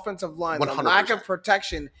struggles at offensive line, 100%. the lack of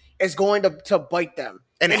protection is going to bite them.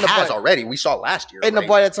 And it has already. We saw last year. In the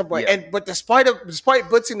play at some point. Yeah. But despite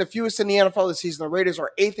blitzing the fewest in the NFL this season, the Raiders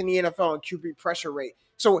are 8th in the NFL in QB pressure rate.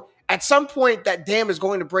 So at some point, that dam is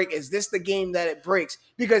going to break. Is this the game that it breaks?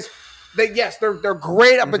 Because they're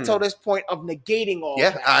great up until this point of negating all.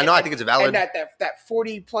 Yeah, that. I know. I think it's valid. And that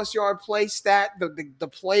 40+ yard play stat, the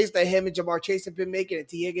plays that him and Jamar Chase have been making, and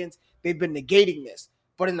T. Higgins, they've been negating this.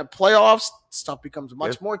 But in the playoffs, stuff becomes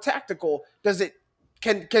much more tactical. Is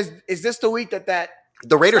this the week that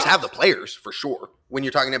the Raiders have the players for sure? When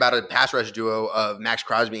you're talking about a pass rush duo of Max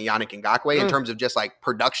Crosby and Yannick Ngakoue, in terms of just like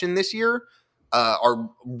production this year,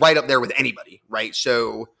 are right up there with anybody, right?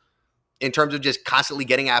 So in terms of just constantly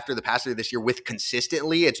getting after the passer this year with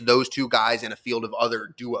consistently, it's those two guys in a field of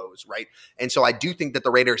other duos, right? And so I do think that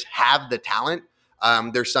the Raiders have the talent.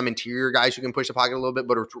 There's some interior guys who can push the pocket a little bit,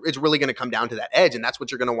 but it's really going to come down to that edge, and that's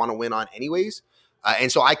what you're going to want to win on anyways.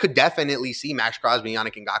 And so I could definitely see Max Crosby and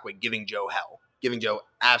Yannick Ngakoue giving Joe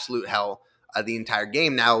absolute hell the entire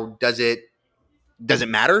game. Now, does it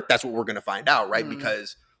matter? That's what we're going to find out, right?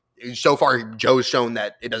 Because so far, Joe's shown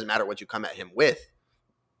that it doesn't matter what you come at him with.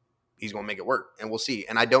 He's going to make it work, and we'll see.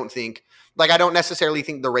 And I don't necessarily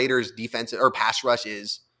think the Raiders' defense or pass rush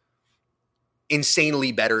is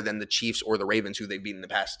insanely better than the Chiefs or the Ravens, who they've beaten in the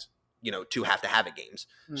past, 2 have-to-have-it games.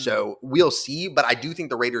 So we'll see. But I do think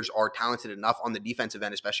the Raiders are talented enough on the defensive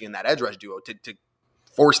end, especially in that edge rush duo, to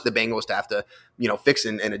force the Bengals to have to, fix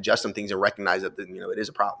and adjust some things and recognize that, it is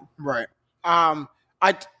a problem. Right.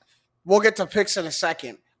 We'll get to picks in a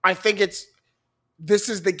second. I think this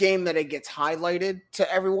is the game that it gets highlighted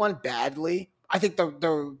to everyone badly. I think the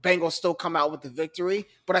Bengals still come out with the victory,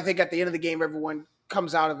 but I think at the end of the game, everyone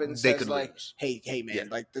comes out of it and says like, hey, man,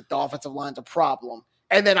 like the offensive line's a problem.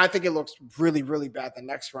 And then I think it looks really, really bad the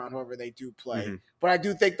next round, whoever they do play. But I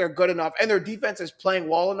do think they're good enough. And their defense is playing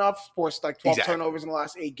well enough, forced like 12 turnovers in the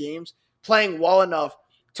last 8 games, playing well enough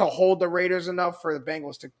to hold the Raiders enough for the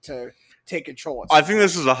Bengals to take control. I think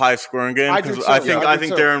this is a high-scoring game. I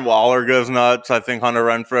think Darren Waller goes nuts. I think Hunter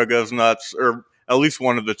Renfrow goes nuts, or at least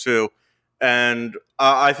one of the two. And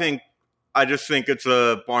I just think it's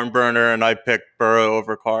a barn burner, and I pick Burrow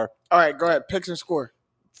over Carr. All right, go ahead. Picks and score.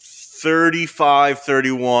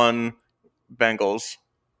 35-31 Bengals.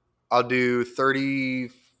 I'll do 30.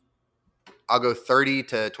 I'll go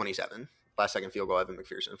 30-27. Last second field goal, Evan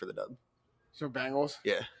McPherson for the dub. So Bengals?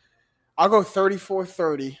 Yeah. I'll go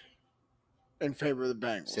 34-30 in favor of the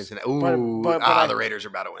Bengals. Cincinnati. Ooh, the Raiders are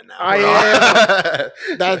about to win now.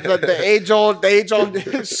 That's the age-old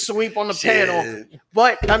sweep on the panel.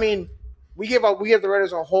 But, I mean, we give the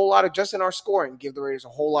Raiders a whole lot of, just in our scoring, give the Raiders a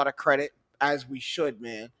whole lot of credit, as we should,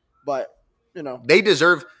 man. But, they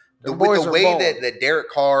deserve the way that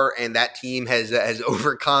Derek Carr and that team has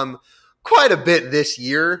overcome quite a bit this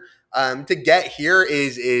year. To get here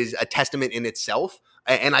is a testament in itself.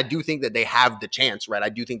 And I do think that they have the chance, right? I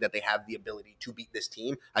do think that they have the ability to beat this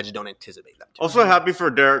team. I just don't anticipate them to. Also happy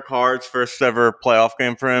for Derek Carr's first ever playoff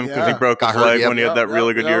game for him, because he broke his leg when he had that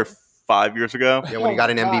really good year 5 years ago. Yeah, when he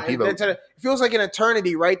got an MVP vote. It feels like an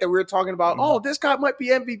eternity, right? That we were talking about, this guy might be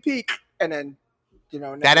MVP. And then,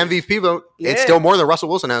 that MVP vote, it's still more than Russell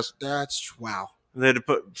Wilson has. That's wow. They had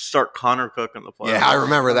to start Connor Cook in the playoffs. Yeah, I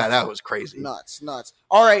remember that. That was crazy. Nuts.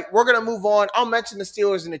 All right, we're going to move on. I'll mention the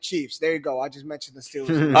Steelers and the Chiefs. There you go. I just mentioned the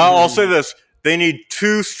Steelers. I'll say this. They need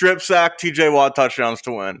 2 strip sack TJ Watt touchdowns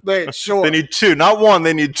to win. Sure. They need 2. Not 1.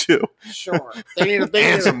 They need 2. Sure. They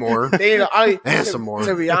need some more. Some more.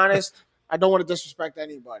 To be honest, I don't want to disrespect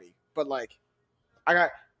anybody, but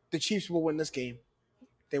the Chiefs will win this game.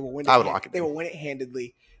 They will win it. They will win it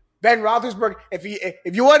handedly. Ben Roethlisberger, if you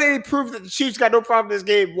want any proof that the Chiefs got no problem in this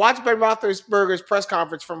game, watch Ben Roethlisberger's press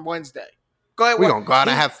conference from Wednesday. Go ahead. We're going to go out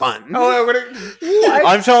and have fun.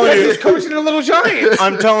 I'm telling you. He's coaching the Little Giants.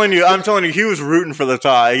 I'm telling you, he was rooting for the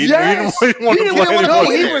tie. He didn't want to play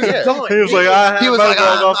anymore. He was done. He was like,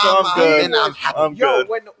 I'm good.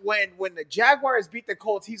 When the Jaguars beat the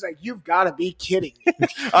Colts, he's like, you've got to be kidding.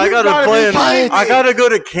 I got to go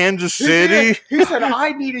to Kansas City. He said,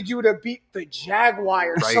 I needed you to beat the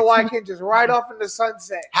Jaguars so I can just ride off in the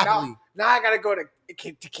sunset. Now I got to go to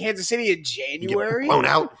Kansas City in January. Blown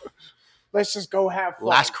out. Let's just go have fun.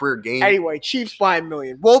 Last career game. Anyway, Chiefs by $1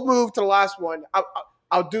 million. We'll move to the last one.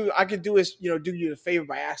 I could do is do you a favor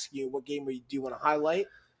by asking you what game do you want to highlight,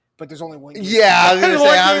 but there's only one game. Yeah, I was going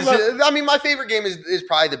to say. My favorite game is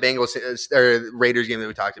probably the Bengals or Raiders game that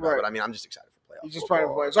we talked about. Right. But I'm just excited for playoffs. You just probably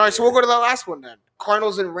play. All right, so we'll go to the last one then.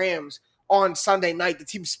 Cardinals and Rams on Sunday night. The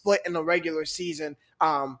team split in the regular season.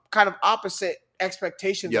 Kind of opposite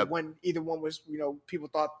expectations of when either one was, people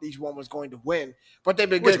thought each one was going to win, but they've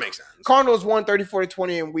been good. Which makes sense. Cardinals won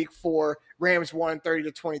 34-20 in week 4. Rams won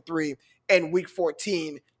 30-23 in week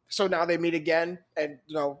 14. So now they meet again, and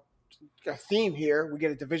a theme here. We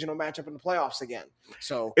get a divisional matchup in the playoffs again.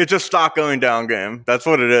 So it's a stock going down game. That's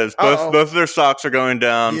what it is. Both of their stocks are going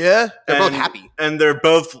down. Yeah, they're both happy, and they're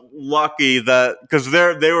both lucky that because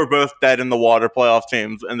they were both dead in the water playoff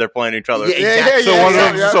teams, and they're playing each other. Yeah,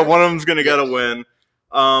 exactly. So one of them's going to get a win.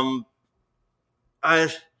 I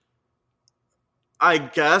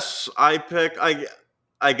guess I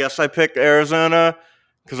pick Arizona.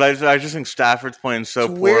 Because I just think Stafford's playing so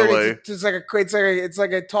poorly. It's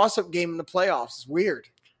like a toss-up game in the playoffs. It's weird.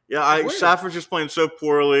 Yeah, Stafford's just playing so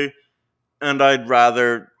poorly, and I'd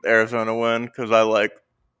rather Arizona win because I like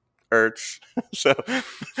Ertz. So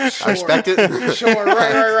I respect it. Sure,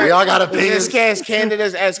 right. We all got opinions. As candid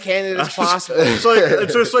as possible.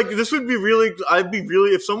 It's just like this would be really. I'd be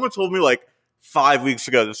really if someone told me like 5 weeks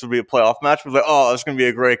ago this would be a playoff match. I was like, oh, it's going to be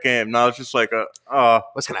a great game. Now it's just like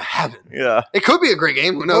what's going to happen? Yeah, it could be a great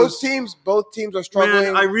game. Who knows? Both teams are struggling.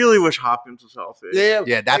 Man, I really wish Hopkins was healthy.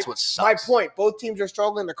 Yeah, that's what sucks. My point. Both teams are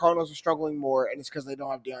struggling. The Cardinals are struggling more, and it's because they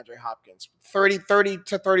don't have DeAndre Hopkins. 30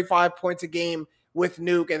 to 35 points a game with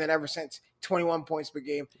Nuke, and then ever since 21 points per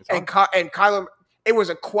game. And Kyler, it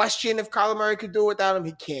was a question if Kyler Murray could do it without him.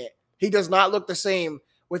 He can't. He does not look the same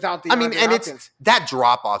without DeAndre Hopkins. It's that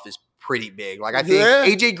drop off is pretty big. Like I think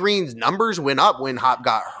AJ Green's numbers went up when Hop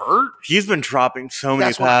got hurt. He's been dropping so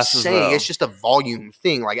many passes. That's what I'm saying. Though. It's just a volume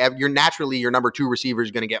thing. Like your number 2 receiver is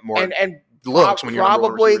going to get more and looks when you're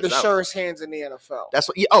probably the surest hands in the NFL. That's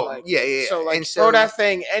what. Yeah. So throw that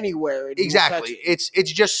thing anywhere. Exactly. It's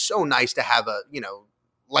just so nice to have a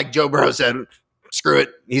like Joe Burrow said, screw it.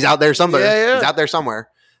 He's out there somewhere. Yeah. He's out there somewhere.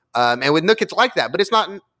 And with Nuke, it's like that. But it's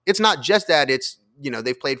not just that. It's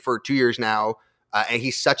they've played for 2 years now. And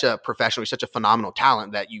he's such a professional. He's such a phenomenal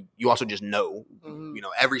talent that you also just know,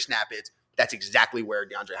 every snap that's exactly where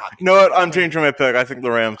DeAndre Hopkins. You know what? I'm changing my pick. I think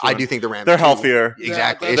the Rams. I do think the Rams. They're healthier.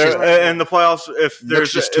 Exactly. In the playoffs, if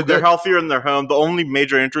they're healthier in their home, the only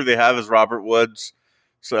major injury they have is Robert Woods.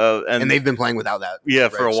 So and they've been playing without that.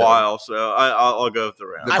 For a while. So I'll go with the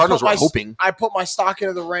Rams. The Cardinals were hoping. I put my stock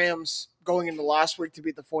into the Rams going into last week to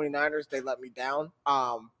beat the 49ers. They let me down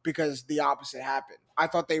because the opposite happened. I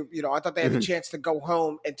thought they had a chance to go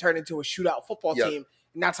home and turn into a shootout football team,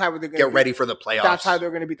 and that's how they're going to get ready for the playoffs. That's how they're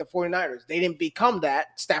going to beat the 49ers. They didn't become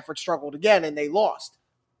that. Stafford struggled again, and they lost.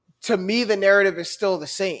 To me, the narrative is still the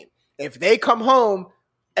same. If they come home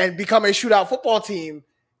and become a shootout football team,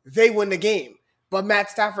 they win the game. But Matt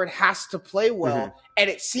Stafford has to play well, and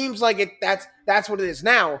it seems like that's what it is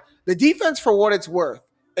now. The defense, for what it's worth,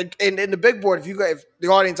 and in the big board, if the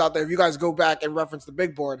audience out there, if you guys go back and reference the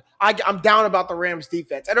big board, I'm down about the Rams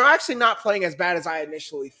defense. And they're actually not playing as bad as I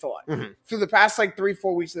initially thought. Through the past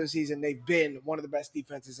 3-4 weeks of the season, they've been one of the best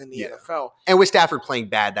defenses in the NFL. And with Stafford playing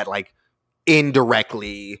bad, that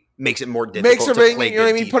indirectly makes it more difficult to play you know what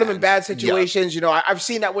I mean? Put them in bad situations. I've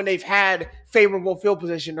seen that when they've had favorable field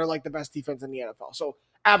position, they're like the best defense in the NFL. So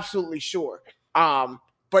absolutely sure.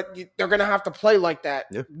 But they're going to have to play like that,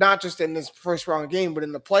 not just in this first round game, but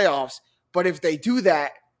in the playoffs. But if they do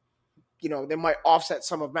that, they might offset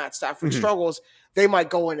some of Matt Stafford's struggles. They might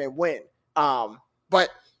go in and win. But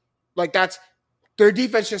that's their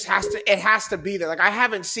defense just has to be there. Like I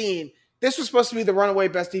haven't seen this was supposed to be the runaway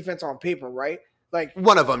best defense on paper, right? Like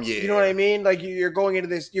one of them, yeah. You know what I mean? Like you're going into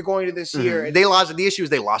this year. And they lost. The issue is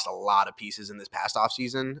they lost a lot of pieces in this past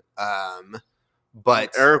offseason.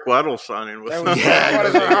 But Eric Weddle signing was how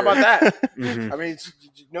about that? I mean,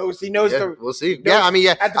 he knows. We'll see. I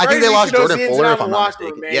think they lost Jordan Fuller. If I'm not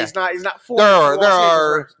mistaken, he's not. There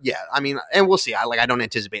are. I mean, and we'll see. I don't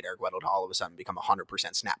anticipate Eric Weddle to all of a sudden become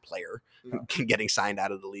 100% snap player, getting signed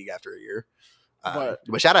out of the league after a year. But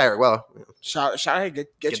shout out Eric Weddle. Shout out, get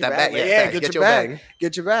your that bag. Get your bag.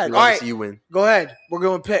 Get your bag. All right, see you win. Go ahead. We're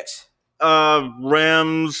going picks.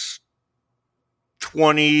 Rams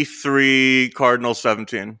 23, Cardinals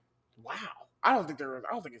 17. Wow. I don't think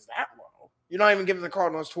it's that low. You're not even giving the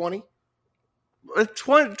Cardinals 20?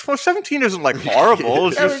 17 isn't horrible.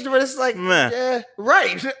 It's just, but it's meh. Yeah,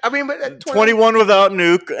 right. I mean, but 21 without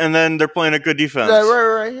Nuke, and then they're playing a good defense.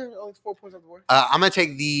 Right. Only 4 points on the board. I'm going to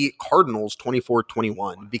take the Cardinals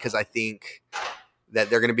 24-21 because I think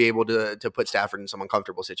that they're going to be able to put Stafford in some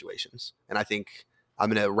uncomfortable situations. And I think I'm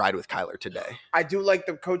going to ride with Kyler today. I do like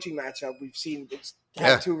the coaching matchup. We've seen it's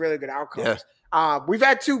had 2 really good outcomes. Yeah. We've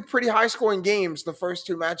had 2 pretty high-scoring games the first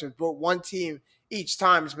 2 matchups, but one team each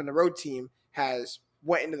time has been the road team has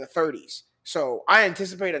went into the 30s. So I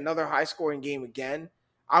anticipate another high-scoring game again.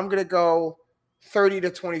 I'm going to go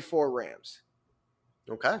 30-24 Rams.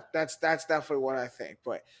 Okay. That's definitely what I think.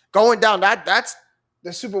 But going down, that's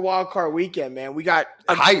the Super Wild Card weekend, man. We got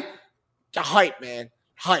hype. Hype, man.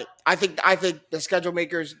 Hype. I think the schedule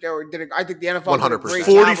makers I think the NFL did a 100%. great job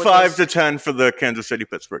with 45 this. to 10 for the Kansas City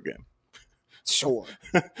Pittsburgh game. Sure.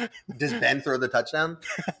 Does Ben throw the touchdown?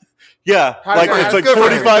 Yeah, How like does that- it's like good for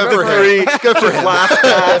him. 45 Good for to him. 3. Good for him. Last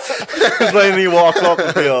pass. And then he walks off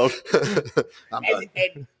the field. I'm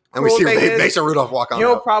done. And we cool see thing is, Mason Rudolph walk on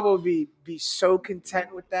he'll up. probably be so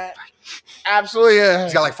content with that. Absolutely.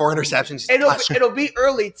 He's got like 4 interceptions. It'll be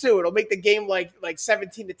early too. It'll make the game like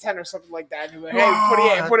 17-10 or something like that. And like,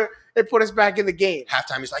 hey, put us back in the game.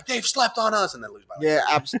 Halftime, he's like, they've slept on us, and then lose by like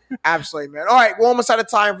Yeah, absolutely, man. All right, we're almost out of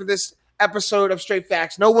time for this episode of Straight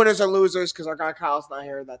Facts. No winners or losers because our guy Kyle's not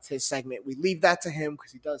here. That's his segment. We leave that to him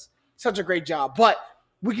because he does such a great job. But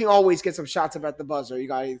we can always get some shots up at the buzzer. You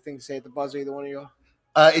got anything to say at the buzzer, either one of you?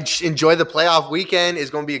 Enjoy the playoff weekend. It's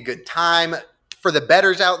going to be a good time. For the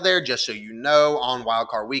bettors out there, just so you know, on Wild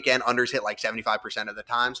Card Weekend, unders hit like 75% of the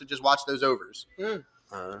time, so just watch those overs.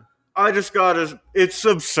 I just it's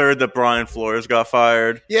absurd that Brian Flores got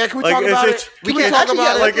fired. Yeah, can we Like, talk about it's- it? We Can can talk actually, about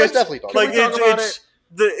yeah, it? like, let's definitely talk Can about we it. talk about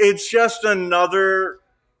It's just another.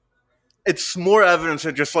 It's more evidence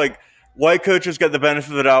that just like white coaches get the benefit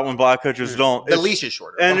of the doubt when black coaches don't. The leash is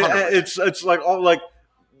shorter. And 100%. it's like all like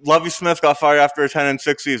Lovie Smith got fired after a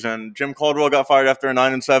 10-6 season. Jim Caldwell got fired after a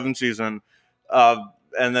 9-7 season.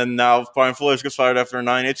 And then now Brian Flores gets fired after a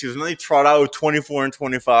 9-8 season. And then they trot out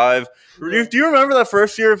 24-25. Yeah. Do you remember that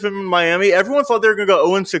first year of him in Miami? Everyone thought they were going to go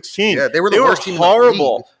 0-16. Yeah, they were the worst team in the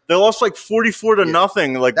horrible. league. They lost like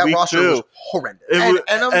 44-0 like that week roster 2. was horrendous.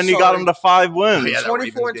 And He got them to 5 wins. Yeah, that 24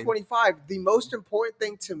 Ravens and game. 25. The most important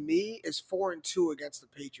thing to me is 4-2 against the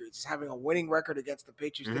Patriots. Is having a winning record against the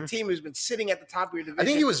Patriots. The team who's been sitting at the top of your division. I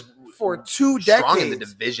think he was for 2 decades. strong in the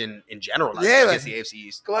division in general. Yeah, Against the AFC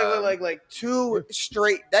East. like 2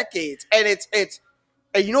 straight decades. And it's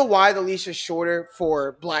and you know why the leash is shorter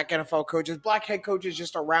for black NFL coaches, black head coaches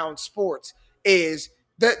just around sports, is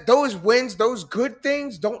that those wins, those good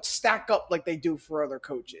things don't stack up like they do for other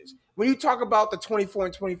coaches. When you talk about the 24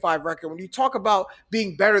 and 25 record, when you talk about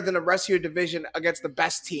being better than the rest of your division against the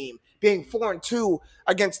best team, being 4-2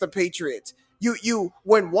 against the Patriots, you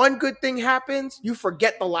when one good thing happens, you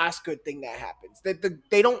forget the last good thing that happens.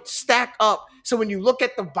 They don't stack up. So when you look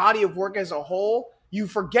at the body of work as a whole, you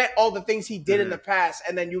forget all the things he did in the past,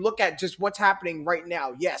 and then you look at just what's happening right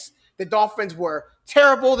now. Yes, the Dolphins were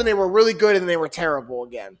terrible, then they were really good, and they were terrible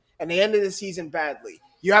again. And they ended the season badly.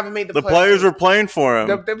 You haven't made the playoffs. players were playing for him.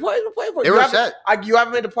 They're playing for They you. were Haven't- set. you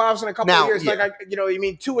haven't made the playoffs in a couple Now, of years. yeah. Like, you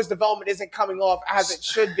mean Tua's development isn't coming off as it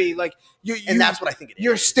should be. Like And that's what I think it is.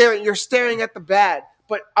 You're staring at the bad.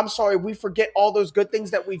 But I'm sorry, we forget all those good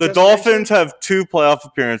things that we. The just Dolphins mentioned. have 2 playoff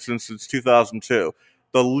appearances since 2002.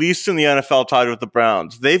 The least in the NFL, tied with the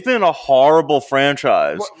Browns. They've been a horrible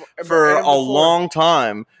franchise for a long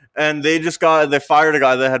time, and they fired a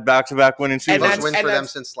guy that had back-to-back winning seasons. Most wins and for them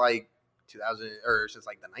that's- since like 2000 or since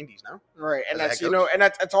like the 90s. No, Right, and as a that's head coach. and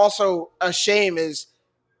that's also a shame. Is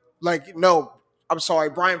like no, I'm sorry,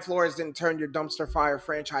 Brian Flores didn't turn your dumpster fire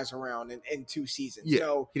franchise around in 2 seasons. Yeah.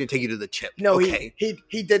 No, he didn't take you to the chip. no, Okay.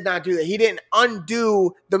 he did not do that. He didn't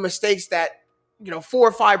undo the mistakes that 4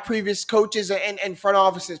 or 5 previous coaches and front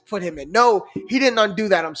offices put him in. No, he didn't undo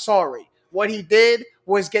that. I'm sorry. What he did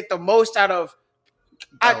was get the most out of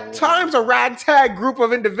at times a ragtag group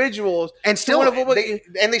of individuals, and still, one of them-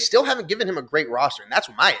 they still haven't given him a great roster, and that's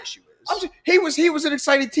what my issue is. He was an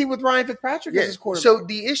exciting team with Ryan Fitzpatrick as his quarterback. So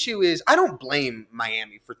the issue is, I don't blame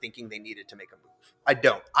Miami for thinking they needed to make a move. I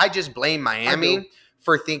don't. I just blame Miami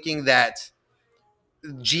for thinking that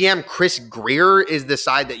GM Chris Greer is the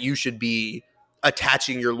side that you should be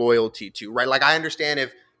attaching your loyalty to, right? Like, I understand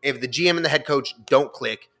if the GM and the head coach don't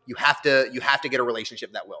click, you have to get a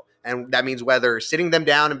relationship that will. And that means whether sitting them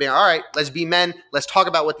down and being, all right, let's be men, let's talk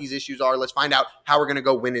about what these issues are, let's find out how we're going to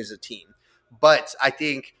go win as a team. But I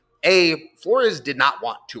think, Flores did not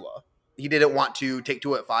want Tua. He didn't want to take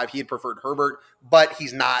Tua at 5. He had preferred Herbert, but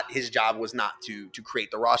his job was not to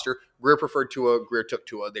create the roster. Greer preferred Tua. Greer took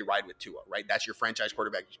Tua. They ride with Tua, right? That's your franchise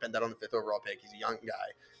quarterback. You spend that on the 5th overall pick. He's a young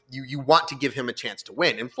guy. You want to give him a chance to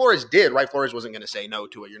win. And Flores did, right? Flores wasn't going to say no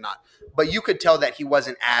to it. You're not. But you could tell that he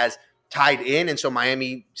wasn't as tied in. And so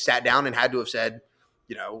Miami sat down and had to have said,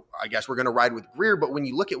 I guess we're going to ride with Greer. But when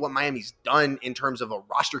you look at what Miami's done in terms of a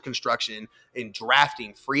roster construction, in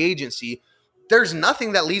drafting, free agency, there's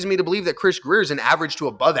nothing that leads me to believe that Chris Greer is an average to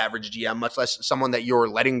above average GM, much less someone that you're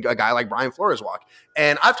letting a guy like Brian Flores walk.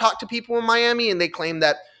 And I've talked to people in Miami, and they claim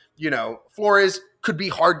that, Flores could be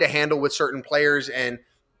hard to handle with certain players. And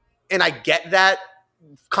I get that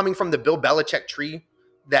coming from the Bill Belichick tree,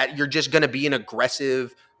 that you're just going to be an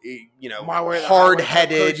aggressive, My way or the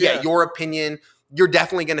hard-headed, highway coach, yeah. your opinion. You're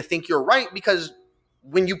definitely going to think you're right because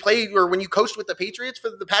when you played or when you coached with the Patriots for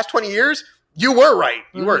the past 20 years, you were right.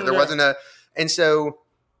 You were. There wasn't a – and so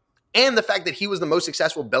 – and the fact that he was the most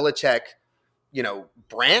successful Belichick,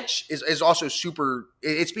 branch is also super –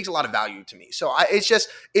 it speaks a lot of value to me. So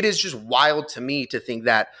it is just wild to me to think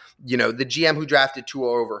that, the GM who drafted Tua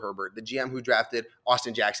over Herbert, the GM who drafted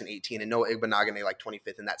Austin Jackson 18 and Noah Igbenogany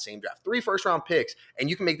 25th in that same draft, 3 first-round picks, and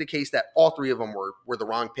you can make the case that all 3 of them were the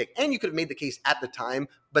wrong pick. And you could have made the case at the time,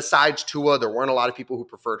 besides Tua, there weren't a lot of people who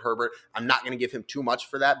preferred Herbert. I'm not going to give him too much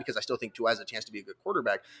for that because I still think Tua has a chance to be a good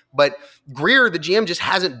quarterback. But Greer, the GM, just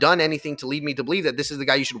hasn't done anything to lead me to believe that this is the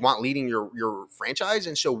guy you should want leading your franchise.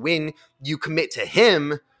 And so when you commit to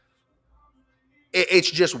him,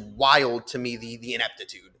 it's just wild to me, the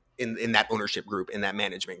ineptitude in that ownership group, in that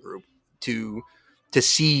management group, to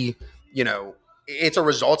see, it's a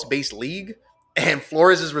results-based league, and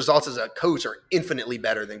Flores' results as a coach are infinitely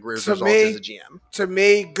better than Greer's results as a GM. To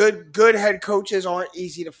me, good head coaches aren't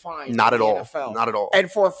easy to find. Not at all. NFL. Not at all.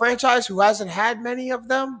 And for a franchise who hasn't had many of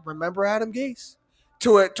them, remember Adam Gase.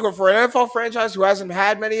 For an NFL franchise who hasn't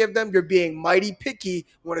had many of them, you're being mighty picky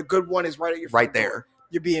when a good one is right at your front door. There.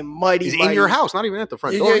 You're being mighty. He's in your house, not even at the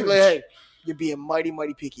front door. You're being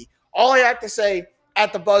mighty picky. All I have to say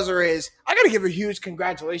at the buzzer is I got to give a huge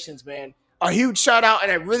congratulations, man. A huge shout out,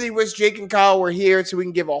 and I really wish Jake and Kyle were here so we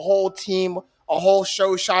can give a whole team, a whole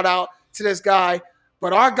show shout out to this guy.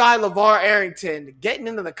 But our guy, LeVar Arrington, getting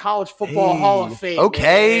into the College Football Hall of Fame.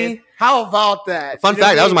 Okay. Man. How about that? Fun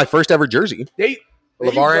fact, that was my first ever jersey.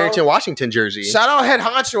 LeVar Arrington, Washington jersey. Shout out head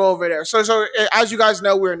honcho over there. So as you guys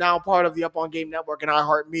know, we're now part of the Up On Game Network and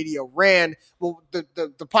iHeartMedia.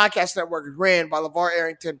 The podcast network is ran by LeVar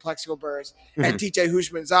Arrington, Plexico Burris, and TJ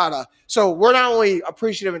Hushmanzada. So we're not only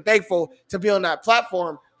appreciative and thankful to be on that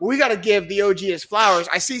platform, but we got to give the OG his flowers.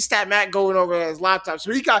 I see Stat Matt going over his laptop,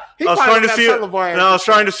 so I was trying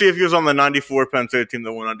to see if he was on the '94 Penn State team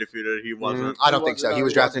that went undefeated. He wasn't. I don't think so. He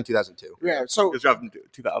was drafted in 2002. Yeah, so he was drafted in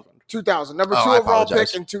 2000. 2000, number 2 overall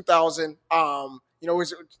pick in 2000.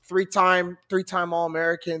 Was three-time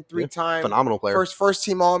All-American, 3-time phenomenal player, first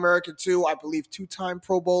team All-American too. I believe 2-time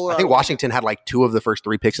Pro Bowler. I think Washington had 2 of the first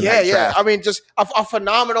 3 picks in that draft. I mean, just a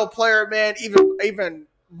phenomenal player, man. Even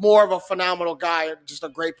more of a phenomenal guy, just a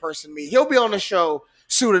great person to me. He'll be on the show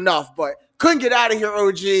soon enough, but couldn't get out of here,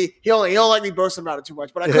 OG. He don't like me boasting about it too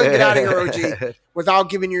much, but I couldn't get out of here, OG, without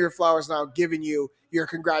giving you your flowers now, giving you your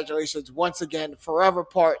congratulations once again, forever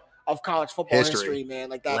part of college football history, man.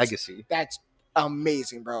 That's legacy. That's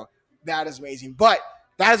amazing, bro. That is amazing. But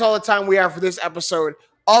that is all the time we have for this episode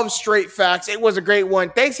of Straight Facts. It was a great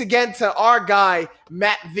one. Thanks again to our guy,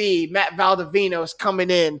 Matt Valdivinos, coming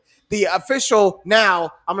in. The official,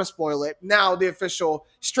 now, I'm going to spoil it, now the official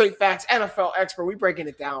Straight Facts NFL expert. We breaking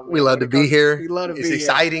it down. We love to be here. We love to be here. It's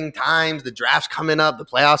here. exciting times. The draft's coming up. The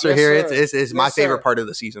playoffs are here. It's my favorite part of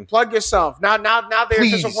the season. Plug yourself. Now the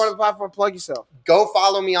official part of the platform, plug yourself. Go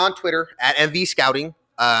follow me on Twitter at MV Scouting.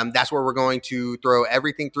 That's where we're going to throw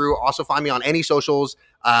everything through. Also find me on any socials.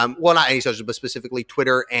 Not any socials, but specifically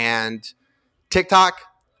Twitter and TikTok.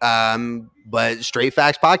 But Straight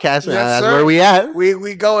Facts Podcast, that's where we at.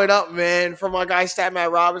 We going up, man. From my guy Stat Matt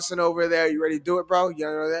Robinson over there. You ready to do it, bro? You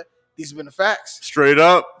know that? These have been the facts. Straight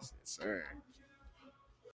up. Yes, sir.